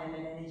time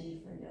and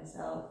energy from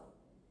yourself,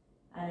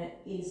 and it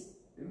is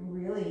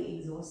really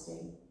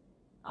exhausting.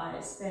 I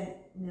spent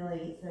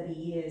nearly 30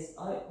 years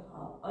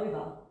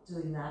over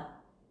doing that,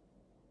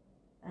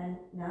 and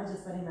now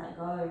just letting that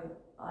go,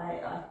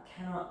 I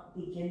cannot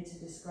begin to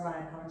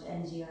describe how much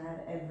energy I have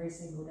every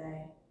single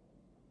day.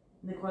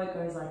 And the quote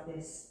goes like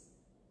this.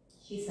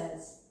 She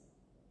says,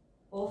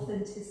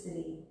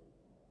 "Authenticity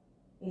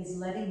is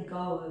letting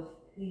go of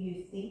who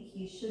you think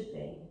you should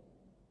be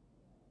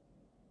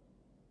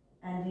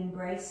and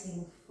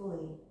embracing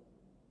fully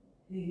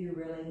who you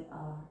really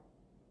are."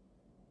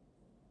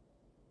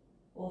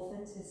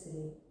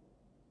 Authenticity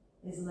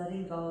is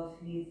letting go of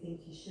who you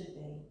think you should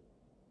be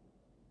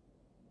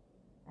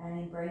and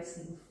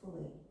embracing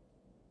fully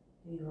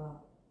who you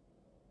are.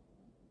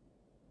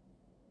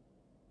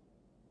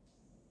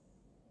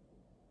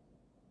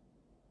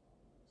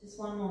 Just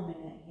one more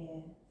minute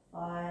here,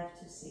 5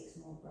 to 6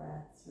 more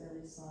breaths,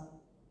 really slow.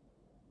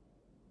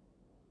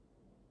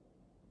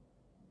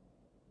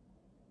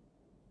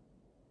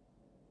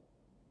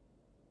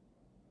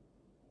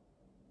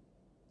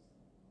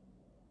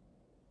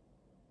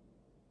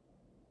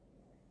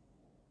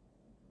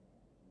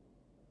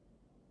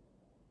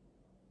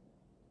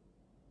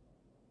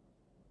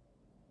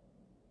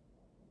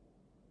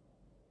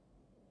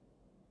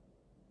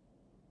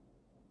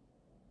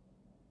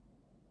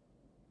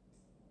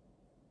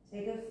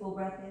 Take a full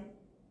breath in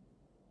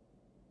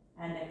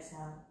and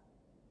exhale.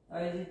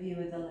 Those of you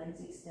with the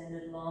legs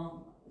extended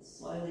long,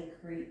 slowly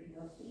creep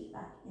your feet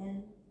back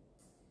in.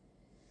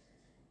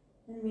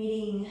 And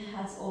meeting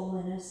us all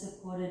in a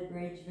supported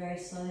bridge, very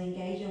slowly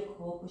engage your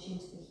core, push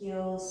into the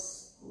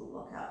heels, pull the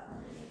block out from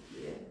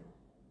underneath you.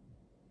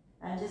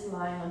 And just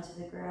lying onto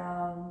the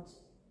ground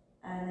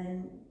and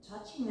then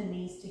touching the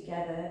knees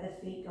together,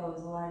 the feet go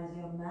as wide as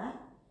your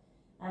mat.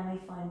 And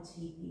we find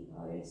teepee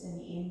pose, an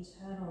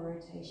internal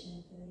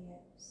rotation for the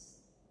hips.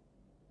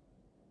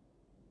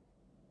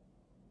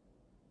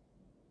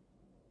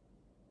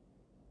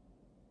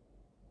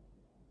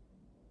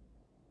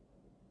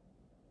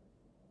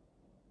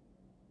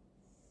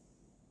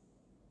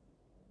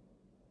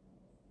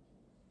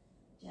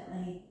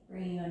 Gently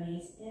bringing your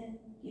knees in,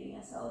 giving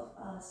yourself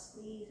a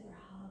squeeze or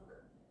a hug.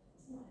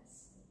 It's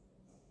nice.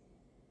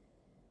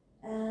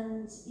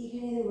 And you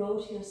can either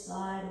roll to your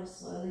side or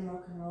slowly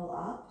rock and roll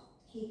up,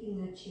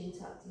 keeping the chin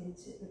tucked in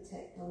to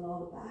protect the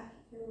lower back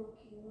if you're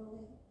rocking and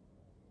rolling.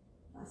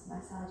 Nice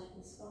massage for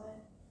the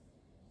spine.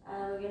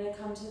 We're going to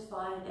come to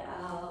find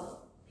our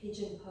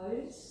pigeon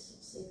pose,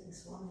 sleeping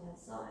swan on the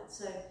other side.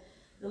 So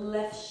the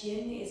left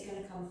shin is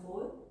going to come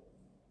forward.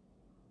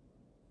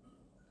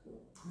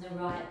 And the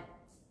right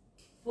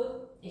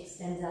foot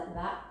extends out the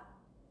back.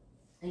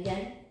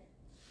 Again,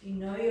 if you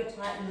know you're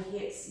tight in the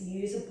hips,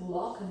 use a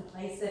block and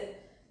place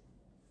it,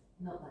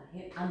 not that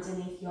hip,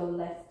 underneath your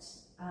left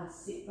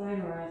sit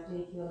bone or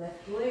underneath your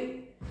left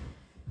glute.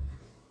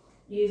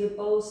 Use a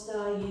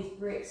bolster, use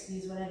bricks,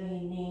 use whatever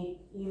you need.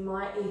 You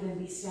might even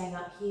be staying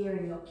up here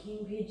in your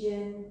king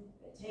pigeon.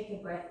 But take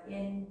a breath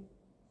in,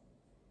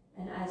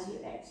 and as you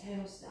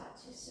exhale, start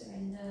to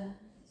surrender.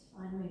 Just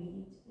find where you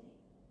need to be.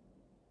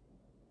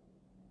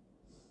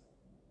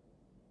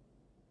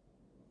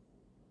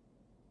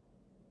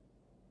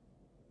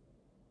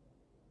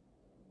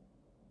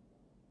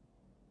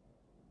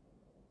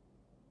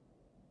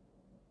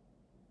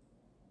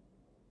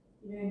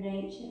 You know,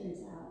 nature is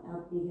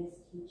our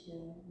biggest teacher,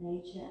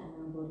 nature and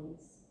our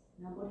bodies.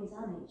 And our bodies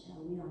are nature,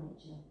 we are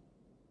nature.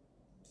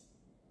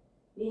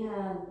 We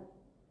have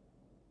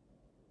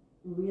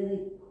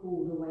really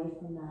pulled away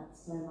from that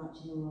so much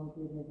in the world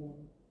we live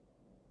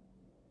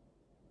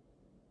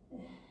in.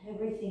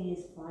 Everything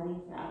is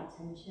fighting for our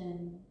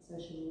attention,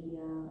 social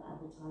media,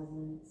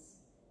 advertisements,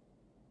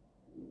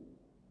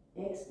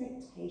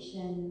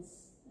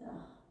 expectations,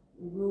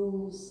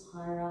 rules,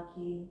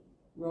 hierarchy,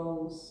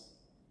 roles.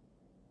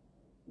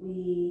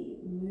 We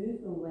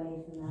move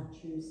away from our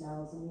true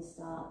selves and we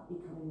start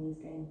becoming these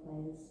game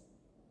players.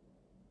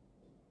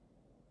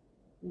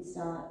 We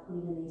start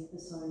putting in these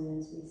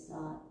personas, we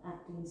start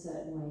acting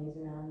certain ways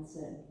around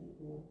certain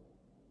people.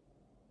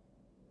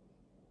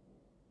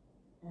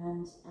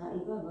 And our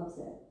ego loves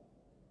it.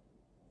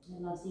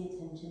 It loves the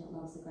attention, it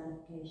loves the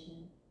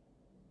gratification.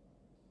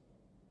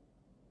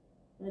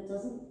 But it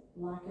doesn't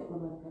like it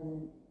when we're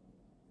present.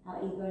 Our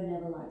ego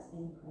never likes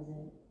being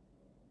present.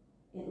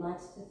 It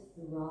likes to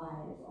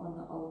thrive on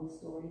the old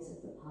stories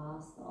of the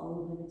past, the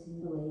old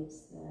limiting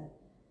beliefs, the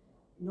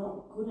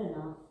not good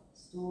enough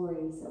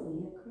stories that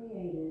we have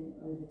created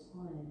over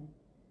time.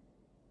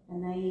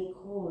 And they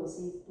cause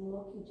these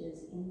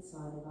blockages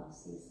inside of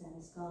us, these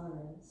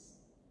samskaras.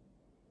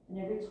 And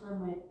every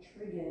time we're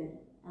triggered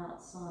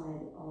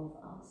outside of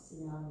us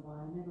in our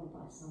environment or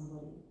by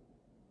somebody,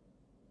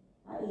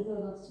 our ego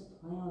loves to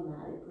play on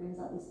that. It brings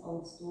up this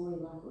old story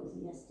like it was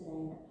yesterday,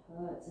 and it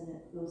hurts and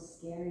it feels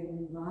scary, and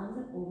we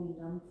run or we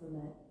numb from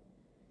it.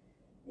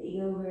 The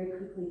ego will very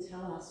quickly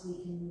tell us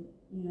we can,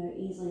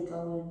 easily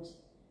go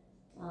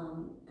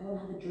and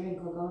have a drink,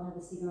 or go and have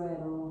a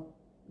cigarette, or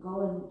go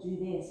and do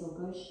this, or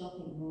go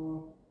shopping,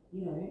 or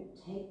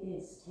take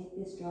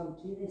this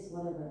drug, do this,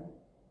 whatever,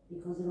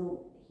 because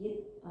it'll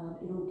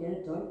get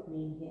a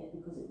dopamine hit,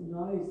 because it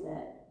knows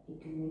that it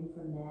can win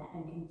from there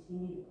and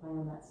continue to play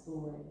on that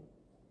story.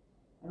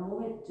 And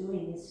all we're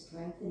doing is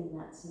strengthening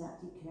that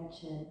synaptic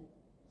connection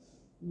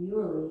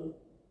neurally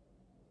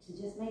to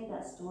just make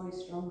that story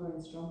stronger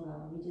and stronger.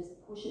 We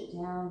just push it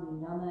down, we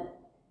numb it,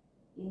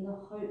 in the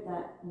hope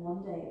that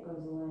one day it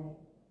goes away.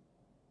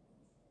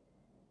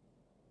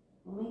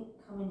 When we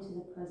come into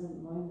the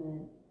present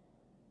moment,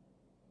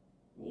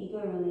 the ego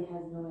really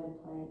has nowhere to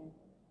play.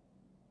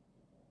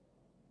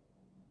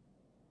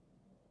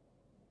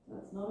 So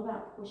it's not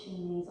about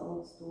pushing these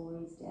old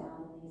stories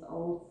down and these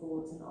old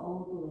thoughts and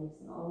old beliefs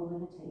and old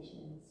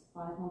limitations.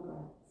 5 more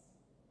breaths.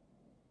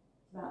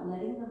 It's about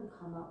letting them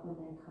come up when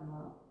they come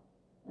up,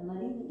 and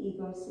letting the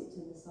ego sit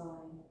to the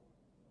side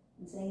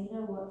and saying, you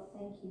know what,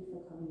 thank you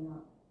for coming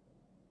up.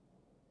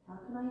 How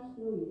can I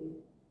heal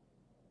you?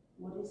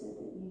 What is it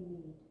that you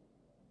need?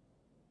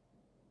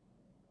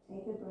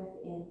 Take a breath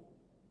in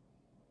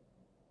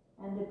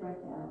and a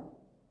breath out.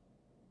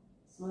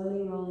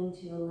 Slowly roll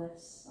into your left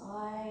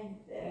side,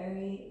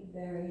 very,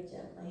 very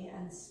gently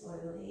and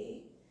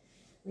slowly.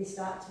 We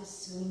start to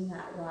swing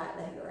that right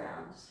leg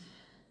around.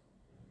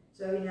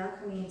 So we're now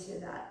coming into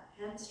that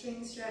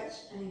hamstring stretch,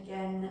 and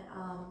again,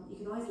 you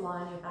can always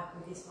lie on your back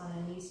with this one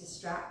and use the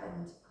strap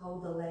and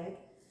hold the leg.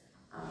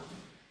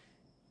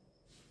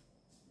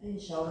 And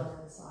your shoulder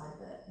to the side,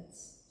 but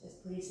it's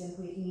just pretty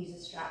simple. You can use a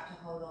strap to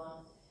hold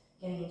on,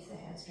 getting into the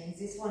hamstrings.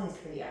 This one is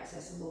pretty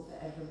accessible for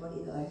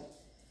everybody though.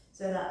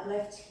 So that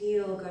left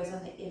heel goes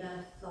on the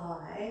inner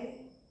thigh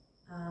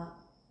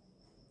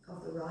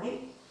of the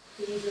right.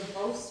 You can use a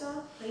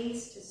bolster,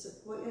 please, to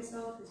support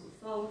yourself as you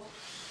fold.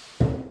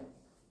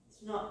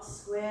 To not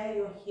square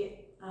your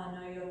hip,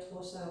 your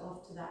torso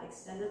off to that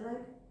extended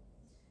leg.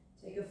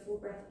 Take a full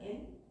breath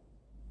in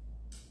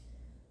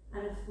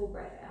and a full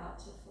breath out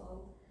to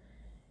fold.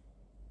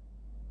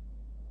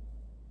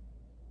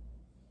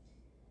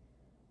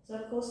 So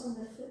of course, on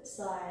the flip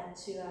side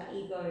to our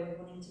ego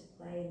wanting to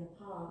play in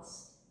the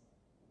past,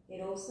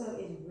 it also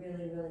is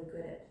really, really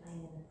good at playing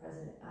in the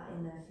present,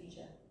 in the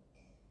future.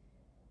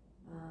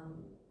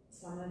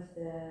 Some of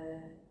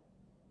the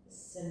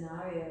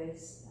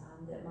scenarios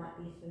that might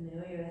be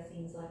familiar are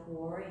things like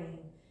worrying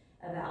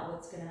about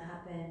what's going to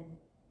happen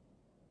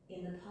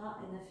in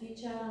the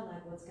future,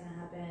 like what's going to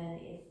happen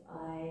if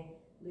I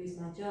lose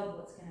my job,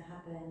 what's going to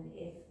happen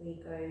if we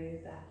go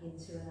back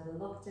into another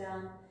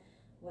lockdown,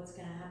 what's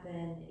going to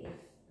happen if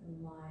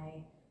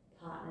my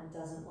partner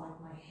doesn't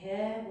like my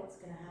hair, what's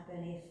going to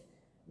happen if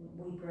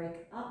we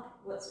break up,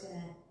 what's going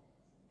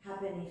to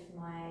happen if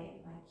my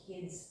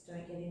kids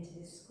don't get into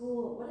this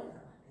school, whatever it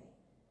might be.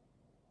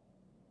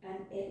 And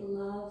it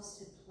loves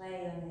to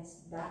play on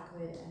this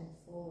backward and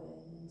forward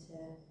into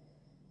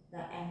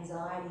that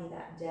anxiety,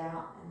 that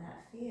doubt, and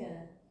that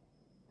fear.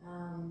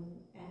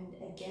 And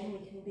again,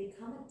 we can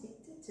become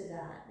addicted to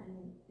that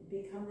and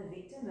become the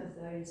victim of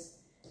those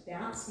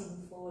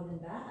bouncing forward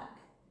and back,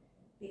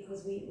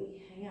 because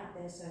we hang out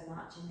there so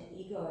much, and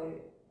the ego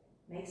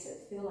makes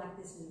it feel like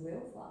this is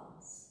real for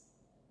us.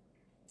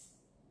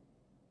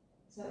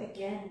 So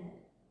again,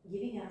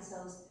 giving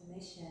ourselves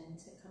permission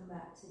to come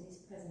back to this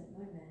present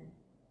moment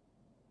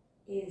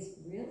is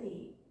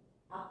really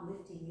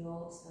uplifting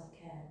your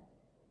self-care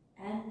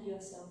and your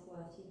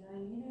self-worth. You're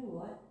going, you know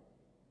what?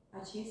 I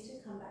choose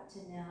to come back to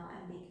now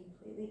and be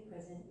completely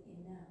present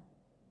in now.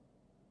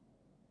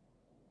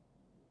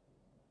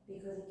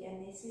 Because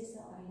again, this is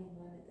the only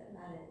moment that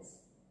matters.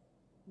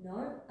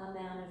 No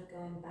amount of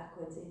going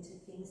backwards into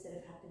things that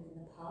have happened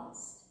in the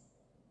past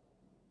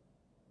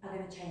are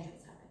going to change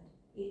what's happened.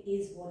 It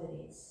is what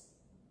it is.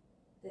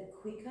 The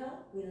quicker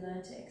we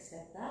learn to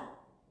accept that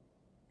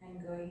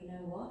and go, you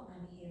know what,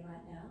 I'm here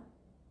right now,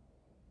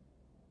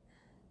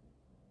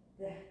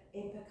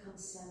 it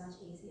becomes so much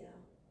easier.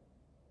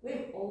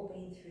 We've all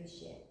been through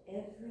shit,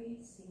 every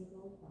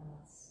single one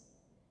of us.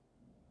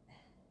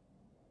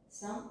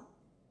 Some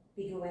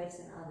bigger waves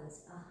than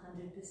others,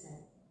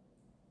 100%.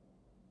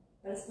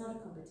 But it's not a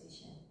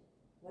competition.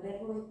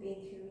 Whatever we've been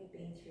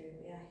through,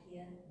 we are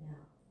here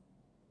now.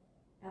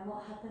 And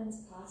what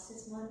happens past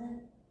this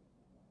moment?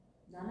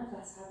 None of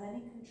us have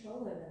any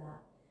control over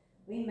that.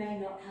 We may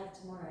not have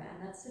tomorrow,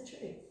 and that's the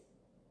truth.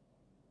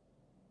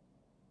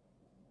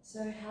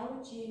 So how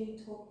would you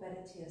talk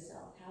better to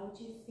yourself? How would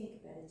you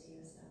think better to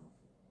yourself?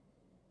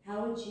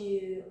 How would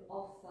you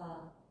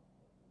offer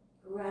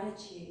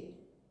gratitude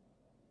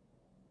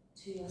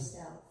to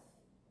yourself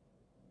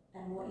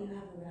and what you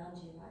have around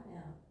you right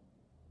now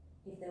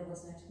if there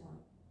was no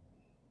tomorrow?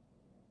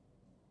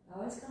 I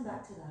always come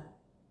back to that.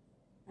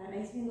 And it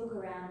makes me look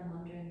around and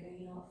wonder and go,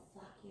 you know what,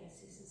 fuck yes,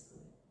 this is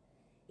good.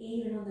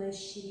 Even on those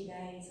shitty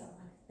days, I'm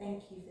like,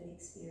 thank you for the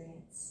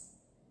experience.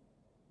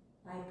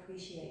 I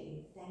appreciate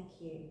you. Thank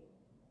you.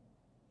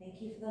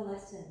 Thank you for the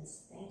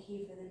lessons. Thank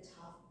you for the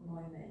tough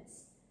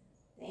moments.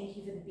 Thank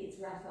you for the bits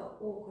where I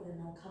felt awkward and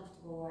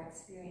uncomfortable or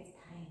experienced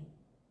pain.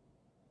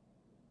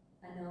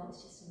 I know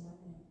it's just a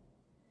moment.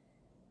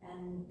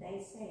 And they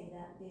say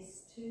that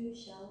this too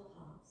shall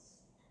pass.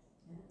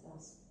 And it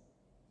does.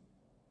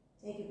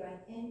 Take a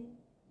breath in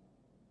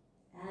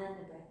and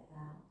a breath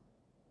out.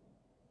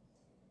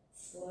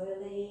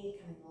 Slowly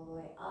coming all the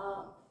way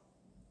up.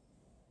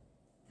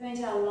 Coming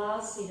to our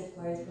last seated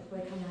pose before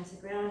we come down to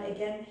the ground.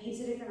 Again, heaps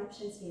of different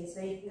options here.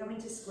 So you can come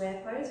into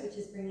square pose, which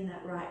is bringing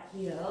that right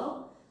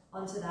heel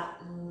onto that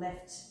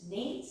left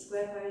knee,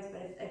 square pose.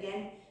 But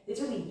again, it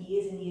took me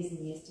years and years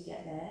and years to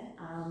get there.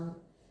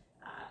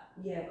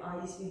 Yeah,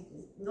 I used to be,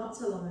 not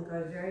so long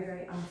ago, very,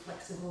 very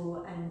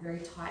unflexible and very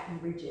tight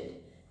and rigid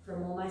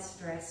from all my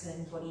stress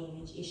and body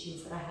image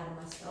issues that I had on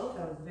myself.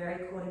 I was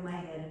very caught in my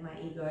head and my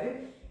ego,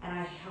 and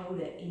I held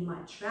it in my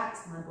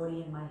traps, my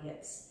body and my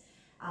hips.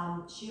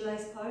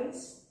 Shoelace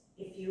pose,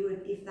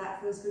 if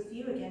that feels good for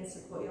you, again,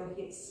 support your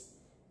hips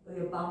or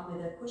your bum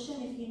with a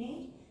cushion if you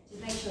need.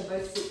 Just make sure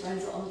both sit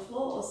bones are on the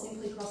floor, or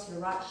simply cross your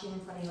right shin in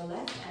front of your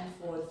left and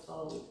forward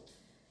fold.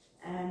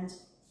 And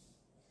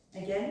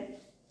again,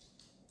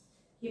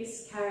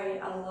 hips carry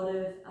a lot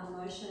of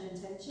emotion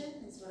and tension,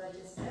 is what I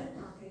just said.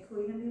 Okay, cool,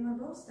 you're gonna be my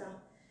bolster.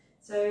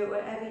 So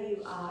wherever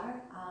you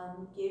are,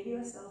 give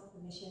yourself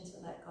permission to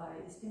let go.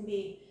 This can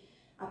be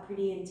a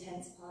pretty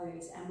intense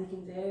pose, and we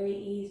can very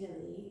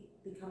easily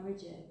become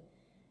rigid.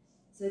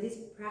 So this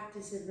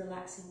practice of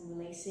relaxing and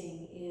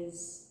releasing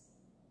is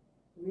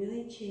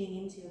really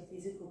tuning into your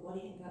physical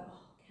body and go,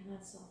 oh, can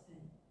I soften?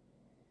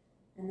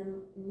 And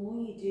the more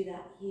you do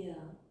that here,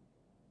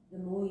 the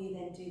more you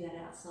then do that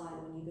outside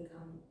when you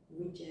become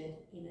rigid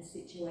in a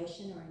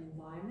situation or an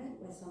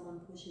environment where someone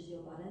pushes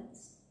your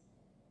buttons.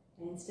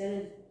 And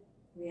instead of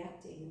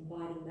reacting and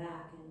biting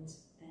back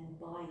and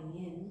buying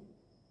in,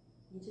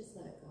 you just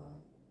let it go.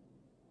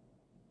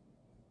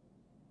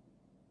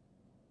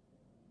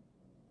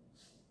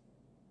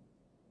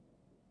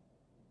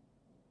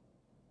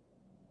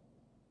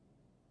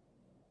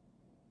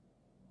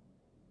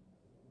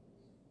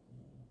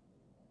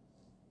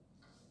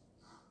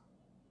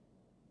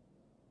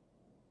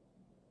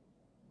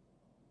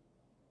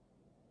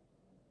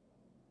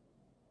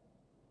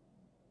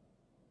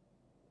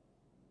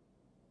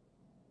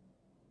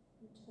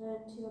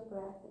 Return to your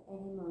breath at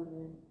any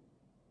moment.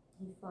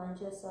 You find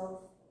yourself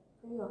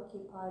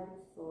preoccupied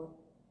with thought.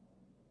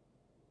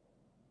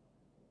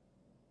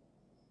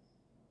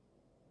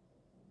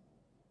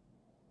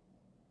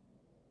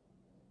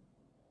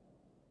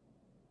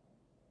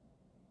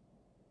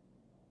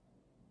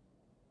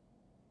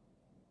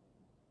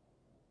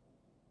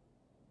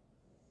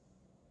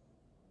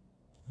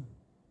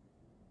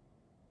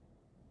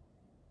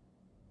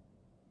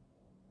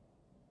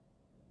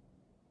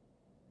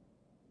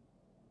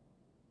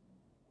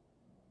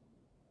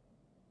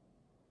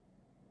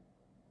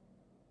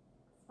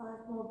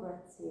 Five more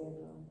breaths here,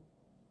 everyone.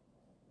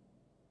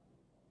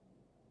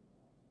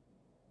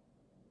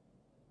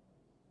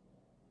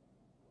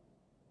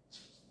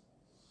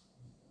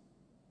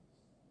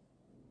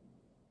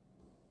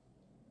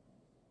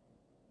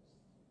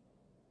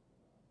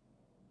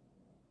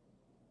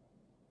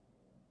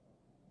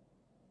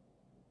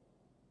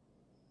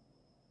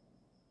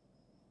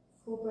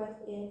 Full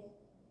breath in,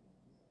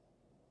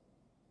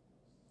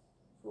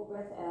 full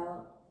breath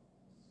out.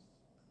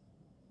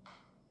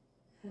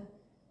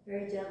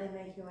 Very gently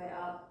make your way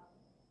up.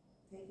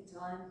 Take your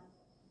time.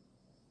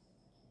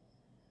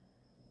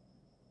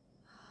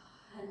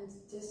 And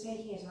just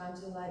taking your time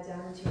to lie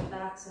down into your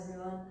backs,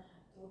 everyone.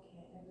 Dog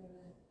hair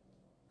everywhere.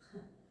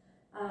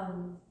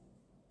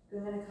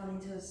 We're going to come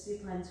into a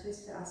supine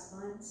twist for our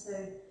spine. So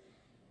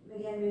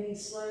again, moving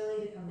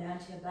slowly to come down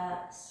to your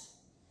backs.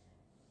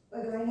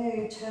 We're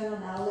going to turn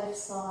on our left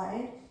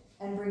side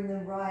and bring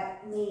the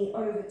right knee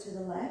over to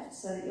the left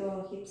so that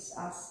your hips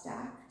are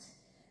stacked.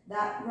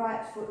 That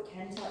right foot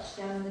can touch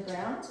down on the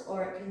ground,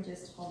 or it can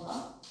just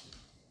hover.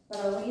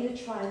 But I want you to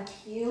try and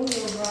peel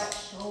your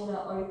right shoulder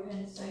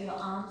open so your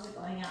arms are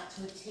going out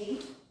to a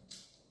T.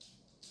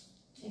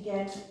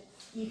 Again,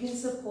 you can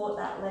support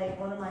that leg.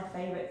 One of my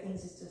favorite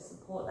things is to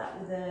support that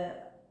with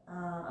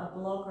a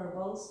block or a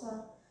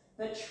bolster.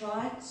 But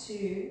try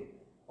to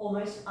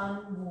almost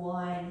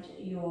unwind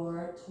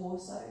your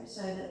torso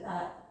so that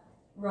that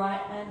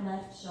Right and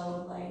left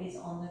shoulder blade is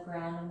on the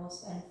ground, and we'll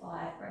spend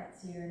 5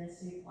 breaths here in a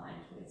supine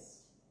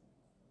twist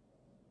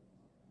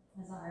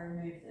as I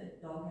remove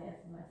the dog hair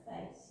from my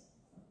face.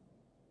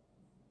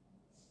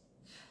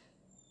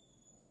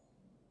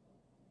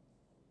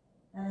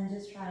 And then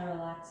just try to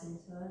relax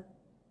into it.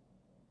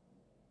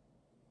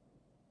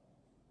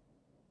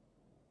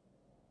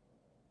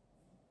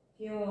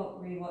 If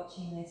you're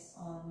rewatching this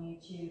on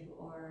YouTube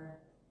or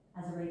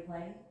as a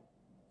replay,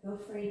 feel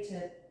free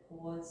to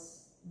pause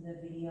the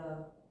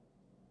video.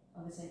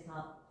 Obviously you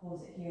can't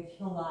pause it here if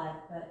you're live,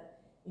 but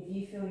if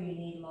you feel you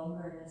need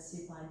longer in a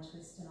supine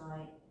twist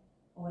tonight,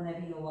 or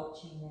whenever you're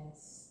watching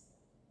this,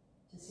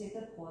 just hit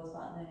the pause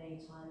button at any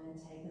time and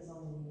take as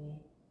long as you need.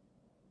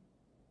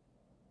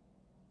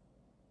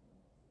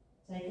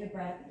 Take a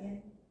breath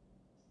in,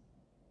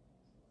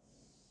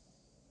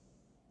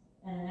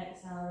 and an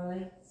exhale,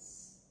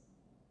 release.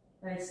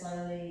 Very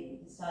slowly, you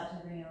can start to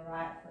bring your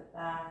right foot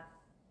back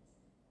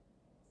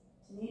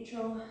to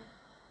neutral.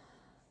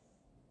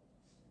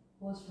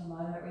 Pause for a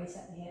moment,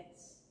 reset the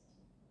hips.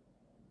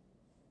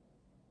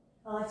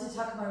 I like to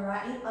tuck my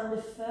right hip under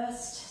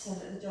first so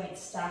that the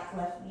joints stack,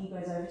 left knee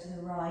goes over to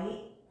the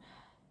right.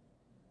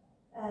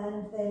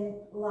 And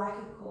then, like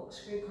a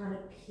corkscrew, kind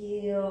of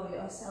peel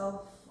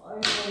yourself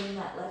over in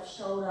that left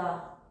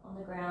shoulder on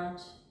the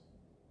ground.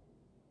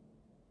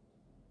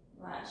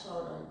 Right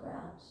shoulder on the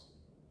ground.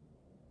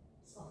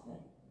 Soften.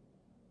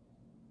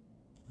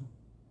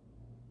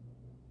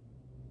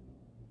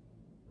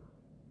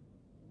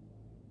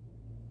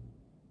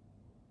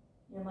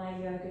 You're my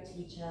yoga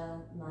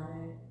teacher,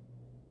 Manu,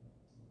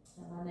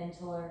 and my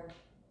mentor.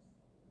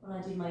 When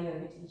I did my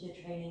yoga teacher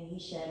training, he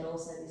shared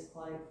also this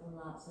quote from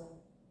Lao.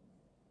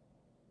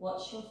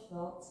 Watch your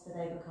thoughts, for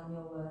they become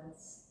your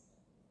words.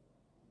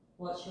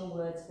 Watch your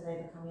words, for they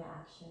become your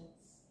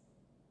actions.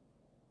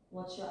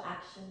 Watch your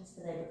actions,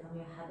 for they become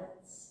your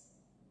habits.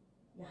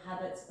 Your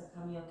habits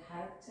become your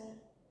character,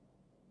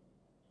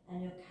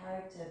 and your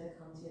character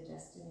becomes your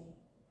destiny.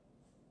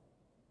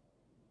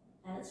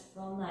 And it's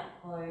from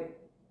that quote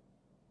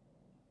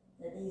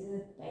that these are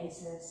the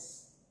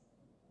basis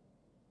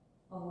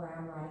of where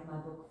I'm writing my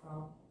book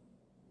from.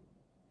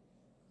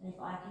 And if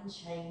I can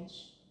change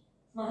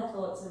my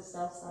thoughts of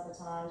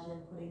self-sabotage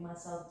and putting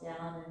myself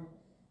down and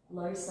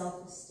low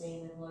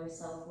self-esteem and low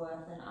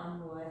self-worth and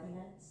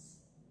unworthiness,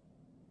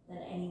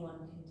 then anyone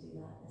can do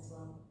that as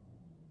well.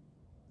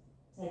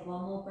 Take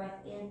one more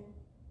breath in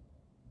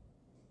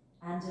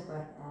and a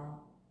breath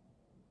out.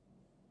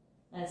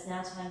 And it's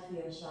now time for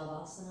your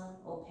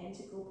Shavasana, or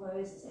pentacle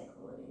pose as they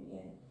call it in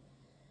yoga.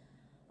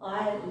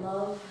 I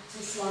love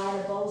to slide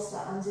a bolster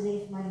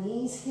underneath my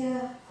knees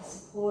here for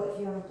support. If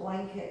you have a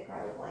blanket,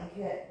 grab a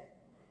blanket.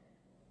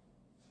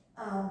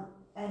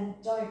 And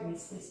don't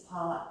miss this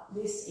part.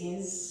 This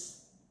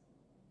is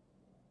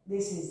what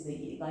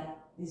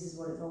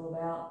it's all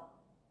about.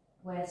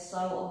 We're so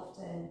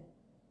often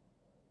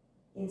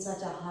in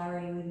such a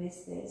hurry, we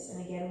miss this.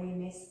 And again, we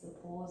miss the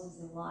pauses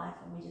in life,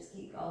 and we just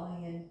keep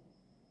going, and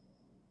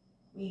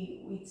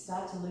we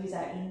start to lose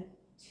our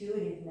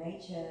intuitive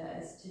nature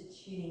as to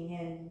tuning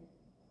in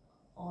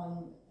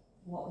on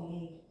what we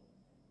need.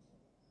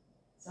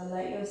 So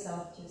let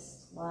yourself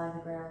just lie on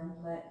the ground,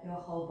 let your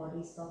whole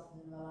body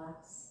soften and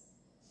relax.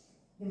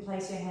 You can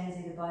place your hands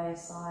either by your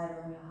side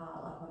or on your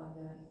heart, like what I'm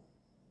doing.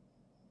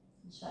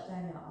 And shut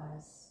down your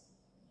eyes.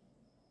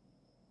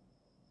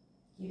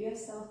 Give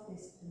yourself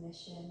this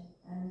permission,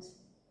 and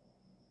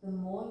the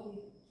more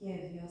you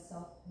give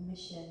yourself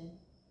permission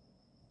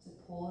to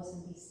pause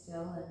and be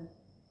still and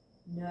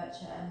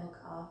nurture and look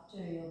after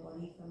your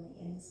body from the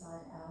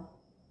inside out,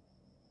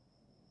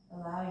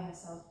 allowing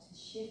yourself to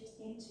shift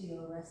into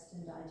your rest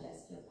and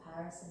digest, your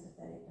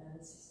parasympathetic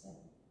nervous system.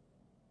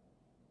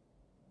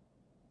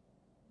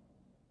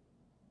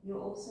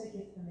 You'll also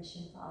give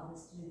permission for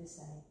others to do the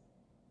same.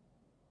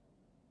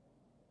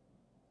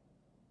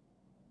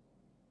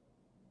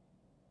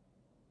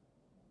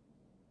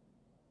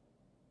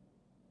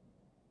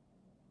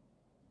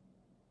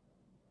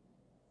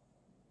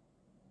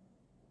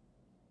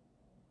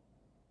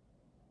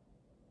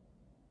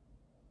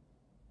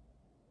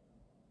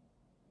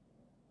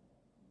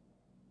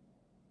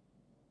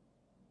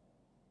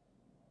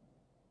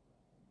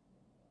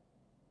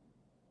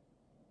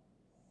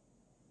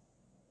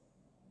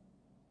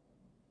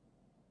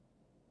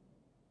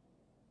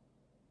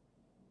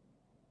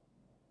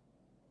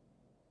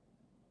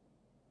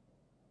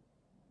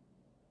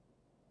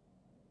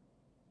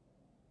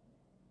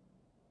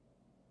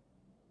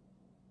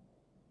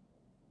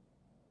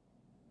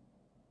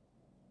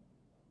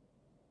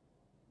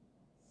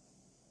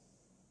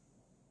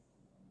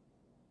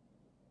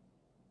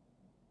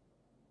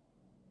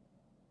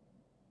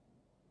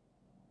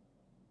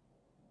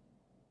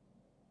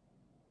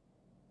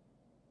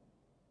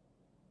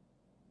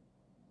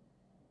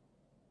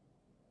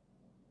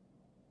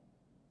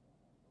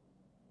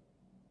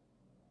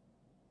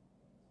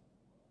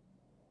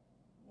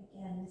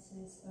 Again, this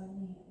is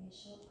only a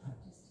short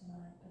practice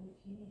tonight, but if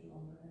you need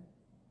longer,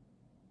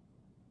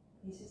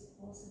 please just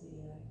pause the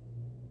video.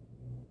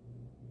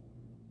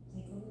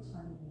 Take all the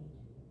time you need.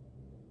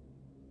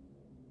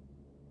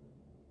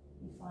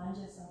 You find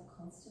yourself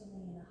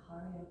constantly in a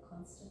hurry or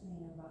constantly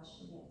in a rush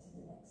to get to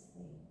the next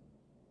thing,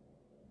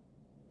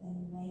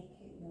 then make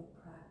it your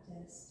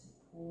practice to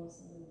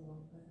pause a little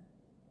longer.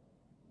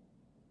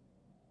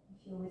 If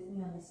you're with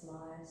me on this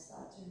live,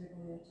 start to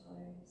wriggle your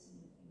toes and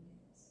your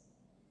fingers.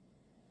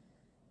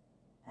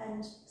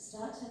 And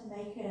start to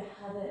make it a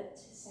habit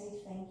to say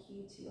thank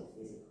you to your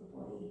physical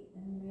body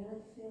and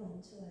really feel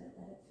into it,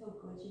 let it feel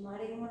good. You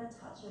might even want to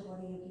touch your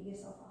body or give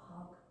yourself a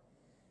hug.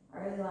 I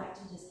really like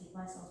to just give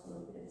myself a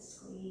little bit of a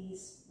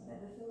squeeze,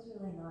 whatever feels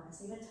really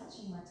nice. Even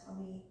touching my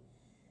tummy,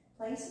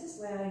 places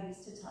where I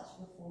used to touch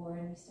before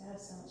and used to have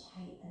so much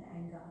hate and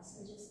anger.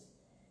 So just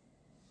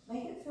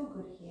make it feel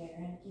good here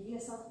and give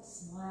yourself a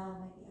smile,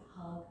 maybe a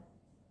hug,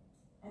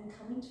 and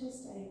come into a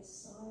state of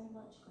so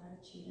much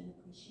gratitude and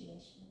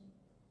appreciation.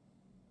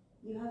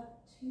 You have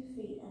 2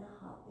 feet and a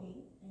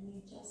heartbeat, and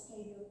you just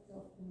gave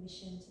yourself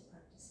permission to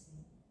practice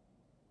me.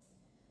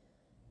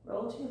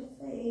 Roll to your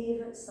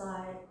favourite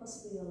side,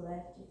 possibly your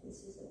left if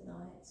this is at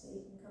night, so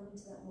you can come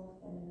into that more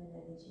feminine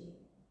energy.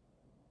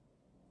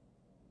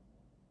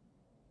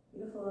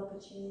 Beautiful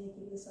opportunity to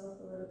give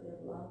yourself a little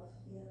bit of love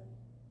here.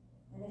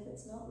 And if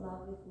it's not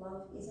love, if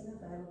love isn't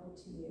available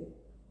to you,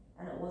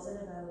 and it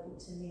wasn't available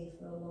to me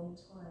for a long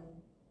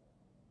time,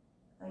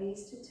 I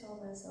used to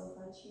tell myself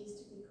I choose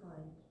to be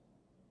kind.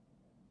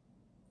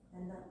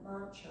 And that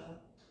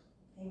mantra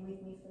came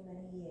with me for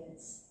many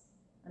years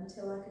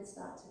until I could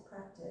start to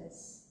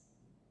practice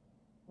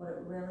what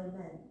it really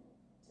meant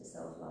to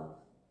self-love.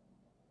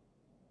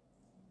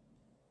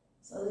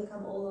 Slowly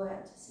come all the way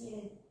up to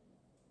sitting.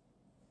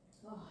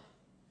 Oh.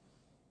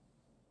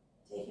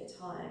 Take your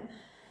time.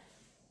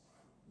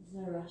 There's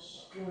no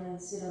rush. If you want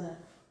to sit on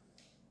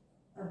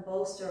a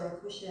bolster or a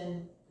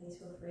cushion, please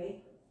feel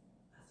free.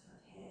 Lots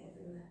of hair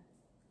everywhere.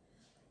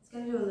 It's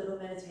going to do a little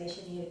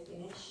meditation here to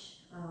finish.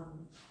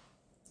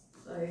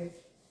 So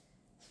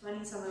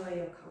finding somewhere where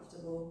you're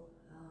comfortable,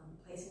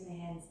 placing the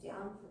hands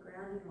down for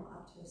grounding or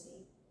up to a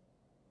seat.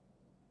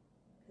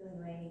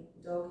 Peeling away any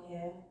dog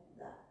hair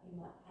that you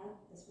might have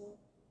as well.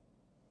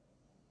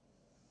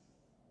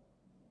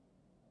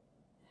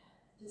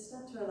 Just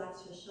start to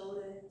relax your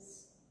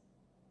shoulders.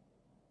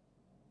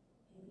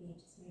 Maybe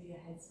just move your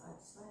head side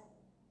to side.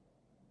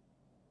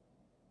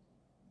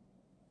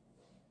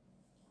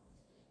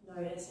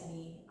 Notice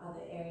any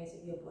other areas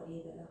of your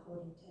body that are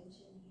holding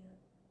tension here.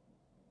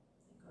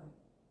 Let go.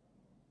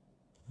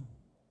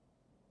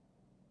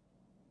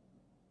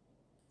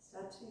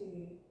 Start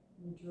to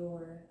draw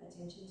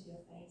attention to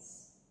your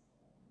face.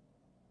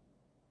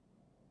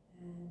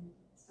 And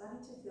starting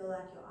to feel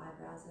like your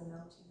eyebrows are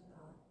melting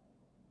apart.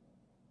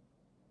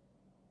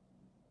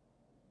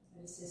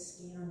 Notice the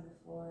skin on your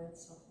forehead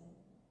soften.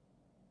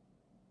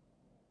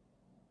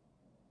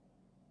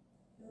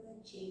 Feel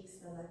the cheeks,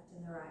 the left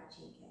and the right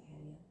cheek get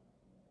heavier.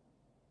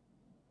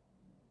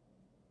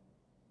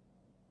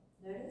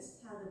 Notice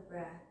how the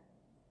breath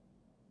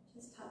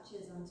just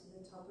touches onto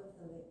the top of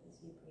the lip as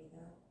you breathe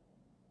out.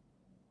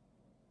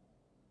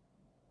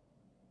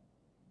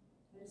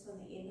 Notice on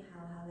the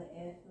inhale how the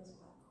air feels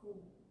quite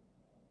cool.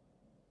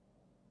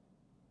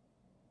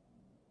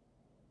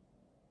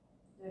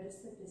 Notice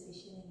the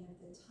positioning of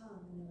the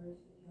tongue and the roof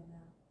of your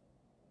mouth.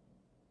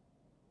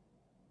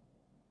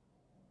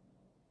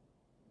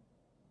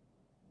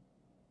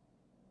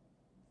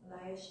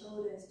 Allow your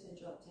shoulders to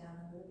drop down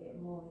a little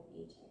bit more with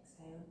each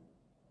exhale.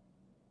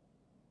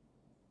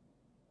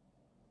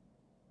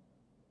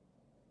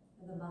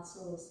 The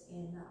muscles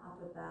in the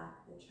upper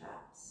back, the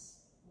traps,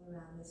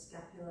 around the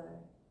scapula,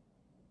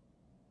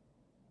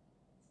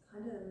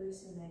 kind of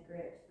loosen their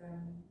grip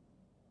from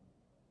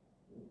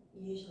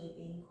usually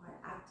being quite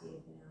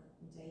active in our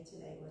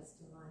day-to-day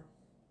Western life.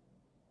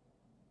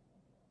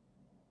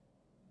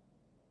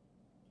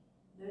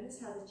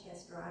 Notice how the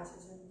chest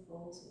rises and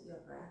falls with your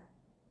breath.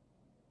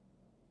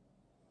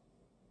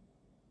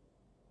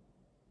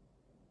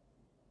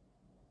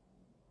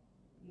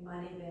 You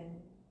might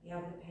even be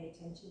able to pay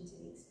attention to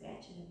the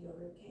expansion of your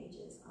rib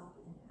cages up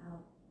and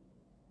out.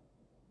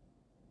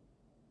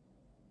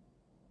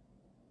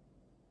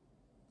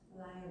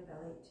 Allow your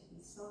belly to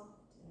be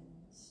soft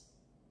and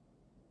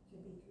to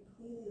be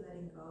completely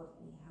letting go of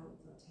any held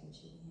or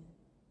tension here.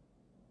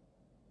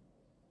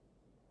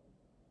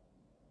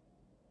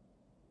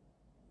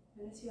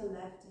 Notice your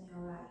left and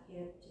your right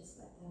hip, just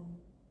let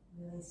them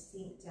really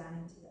sink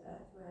down into the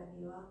earth wherever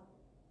you are.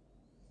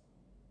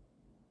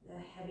 The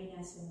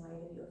heaviness and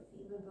weight of your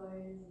femur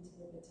bone into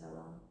the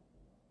patella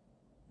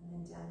and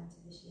then down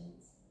into the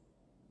shins.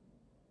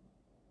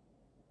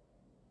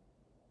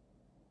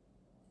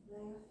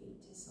 Allow your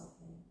feet to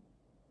soften.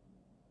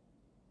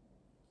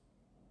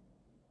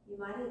 You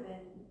might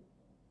even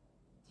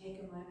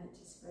take a moment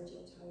to spread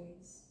your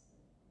toes.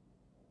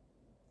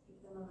 Give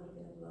them a little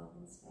bit of love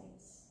and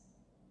space.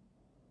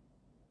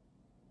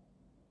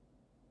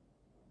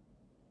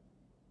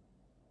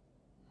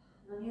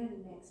 On your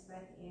next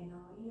breath in, I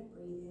want you to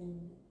breathe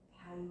in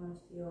how you want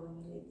to feel when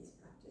you leave this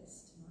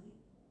practice tonight.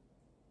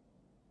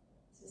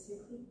 So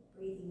simply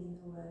breathing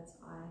in the words,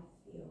 I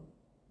feel.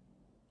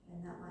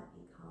 And that might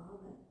be calm,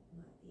 it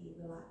might be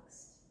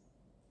relaxed,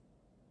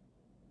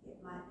 it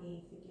might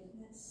be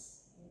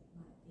forgiveness, it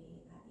might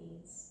be at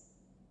ease.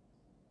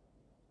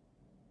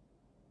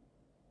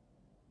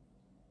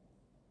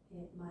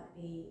 It might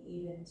be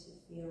even to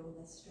feel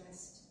less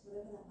stressed,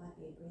 whatever that might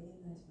be. Breathe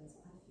in those words,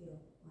 I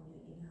feel, on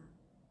your inhale.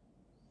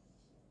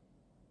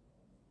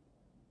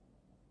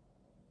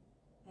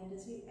 And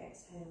as we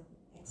exhale,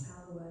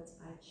 exhale the words,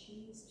 I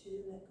choose to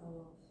let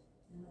go of,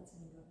 and let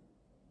something go.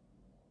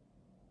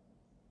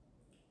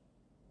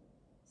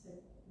 So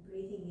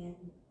breathing in,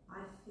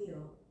 I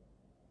feel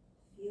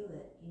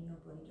it in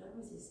your body. Don't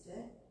resist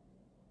it.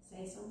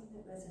 Say something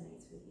that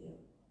resonates with you.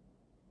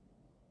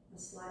 A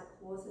slight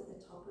pause at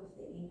the top of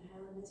the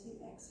inhale, and as you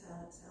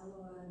exhale, exhale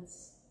the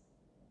words,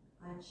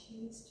 I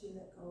choose to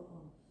let go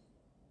of,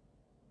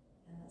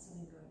 and let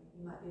something go.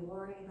 You might be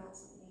worrying about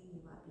something,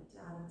 you might be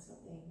doubting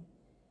something,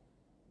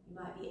 you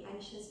might be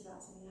anxious about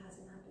something that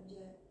hasn't happened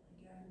yet.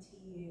 I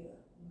guarantee you,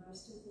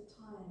 most of the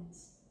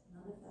times,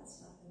 none of that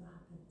stuff ever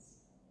happens.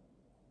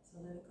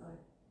 So let it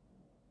go.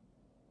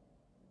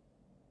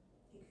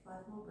 Take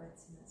 5 more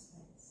breaths in that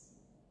space.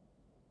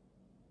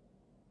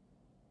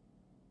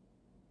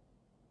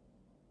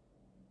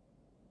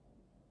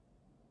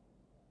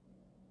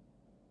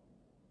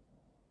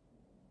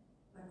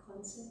 By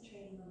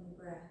concentrating on the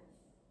breath,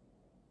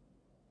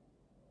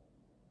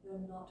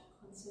 you're not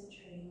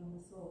concentrating on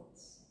the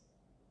thoughts.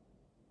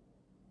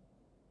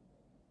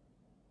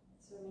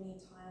 So many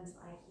times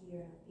I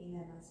hear, and I've been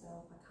there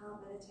myself, I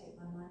can't meditate,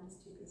 my mind is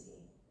too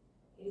busy.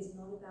 It is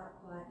not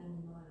about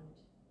quietening the mind.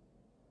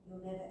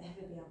 You'll never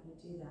ever be able to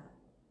do that.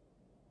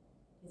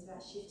 It's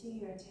about shifting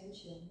your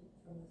attention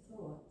from the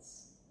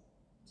thoughts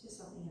to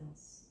something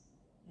else,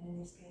 and in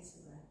this case,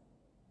 the breath.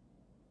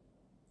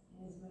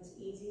 It is the most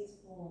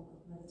easiest form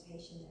of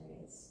meditation there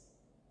is.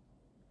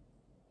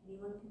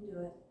 Anyone can do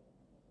it.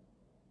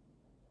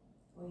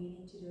 All you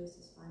need to do is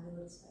just find a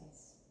little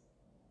space.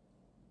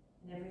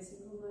 And every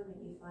single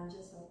moment you find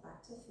yourself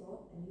back to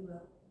thought, and you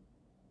will,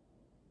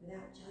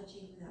 without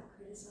judging, without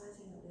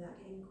criticizing it, without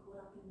getting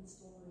caught up in the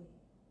story,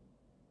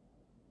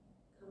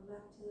 come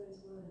back to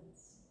those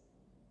words.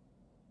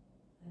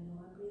 I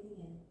know I'm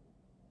breathing in,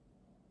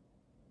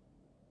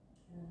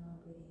 and I know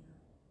I'm breathing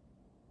out.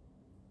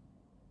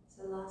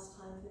 So last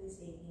time for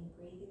this evening,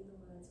 breathe in the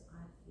words,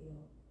 I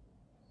feel.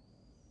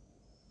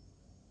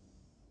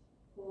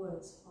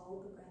 Pause,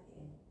 hold the breath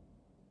in.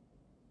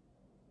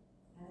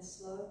 And a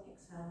slow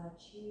exhale, I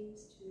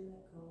choose to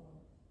let go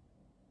of.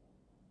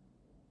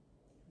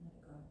 And let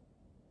it go.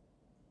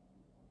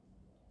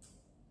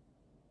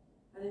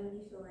 And then when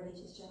you feel ready,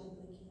 just gently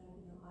blinking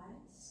open your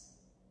eyes.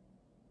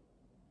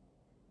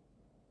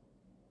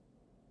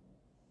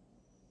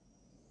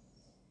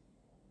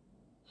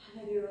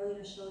 Maybe rolling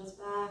your shoulders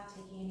back,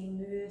 taking any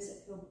moves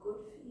that feel good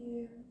for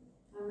you.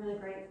 I'm really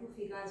grateful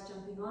for you guys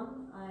jumping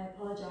on. I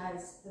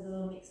apologise for the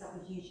little mix up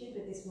with YouTube,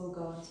 but this will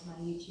go onto my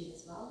YouTube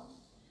as well.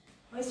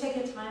 Always take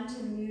your time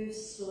to move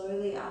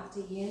slowly after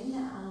yin.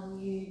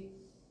 You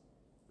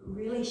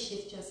really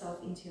shift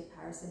yourself into your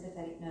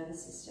parasympathetic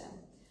nervous system.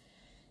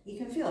 You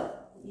can feel it.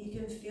 You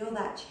can feel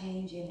that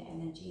change in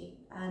energy,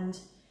 and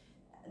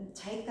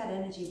take that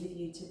energy with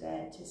you to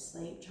bed, to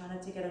sleep. Try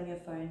not to get on your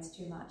phones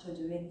too much or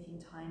do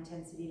anything high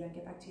intensity. Don't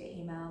get back to your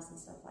emails and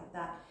stuff like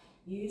that.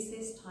 Use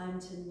this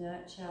time to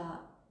nurture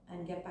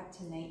and get back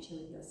to nature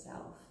with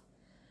yourself.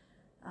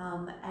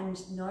 And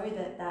know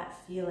that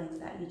that feeling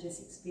that you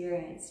just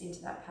experienced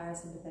into that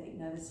parasympathetic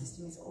nervous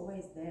system is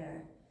always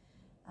there.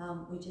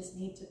 We just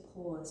need to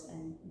pause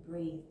and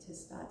breathe to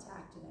start to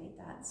activate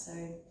that. So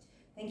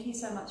thank you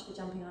so much for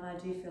jumping on. I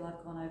do feel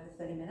I've gone over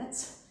 30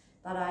 minutes,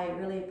 but I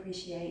really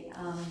appreciate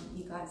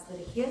you guys that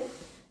are here.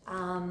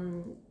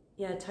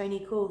 Yeah,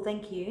 Tony, cool,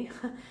 thank you.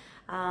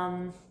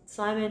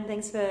 Simon,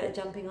 thanks for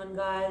jumping on,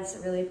 guys.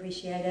 I really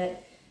appreciate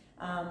it.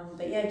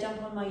 But yeah,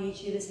 jump on my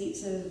YouTube. There's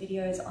heaps of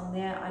videos on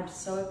there. I'd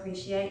so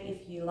appreciate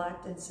if you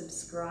liked and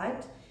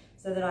subscribed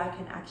so that I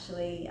can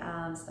actually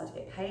start to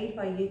get paid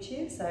by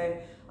YouTube, so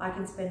I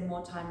can spend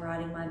more time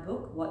writing my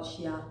book, What's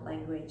Your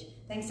Language.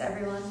 Thanks to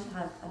everyone.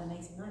 Have an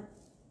amazing night.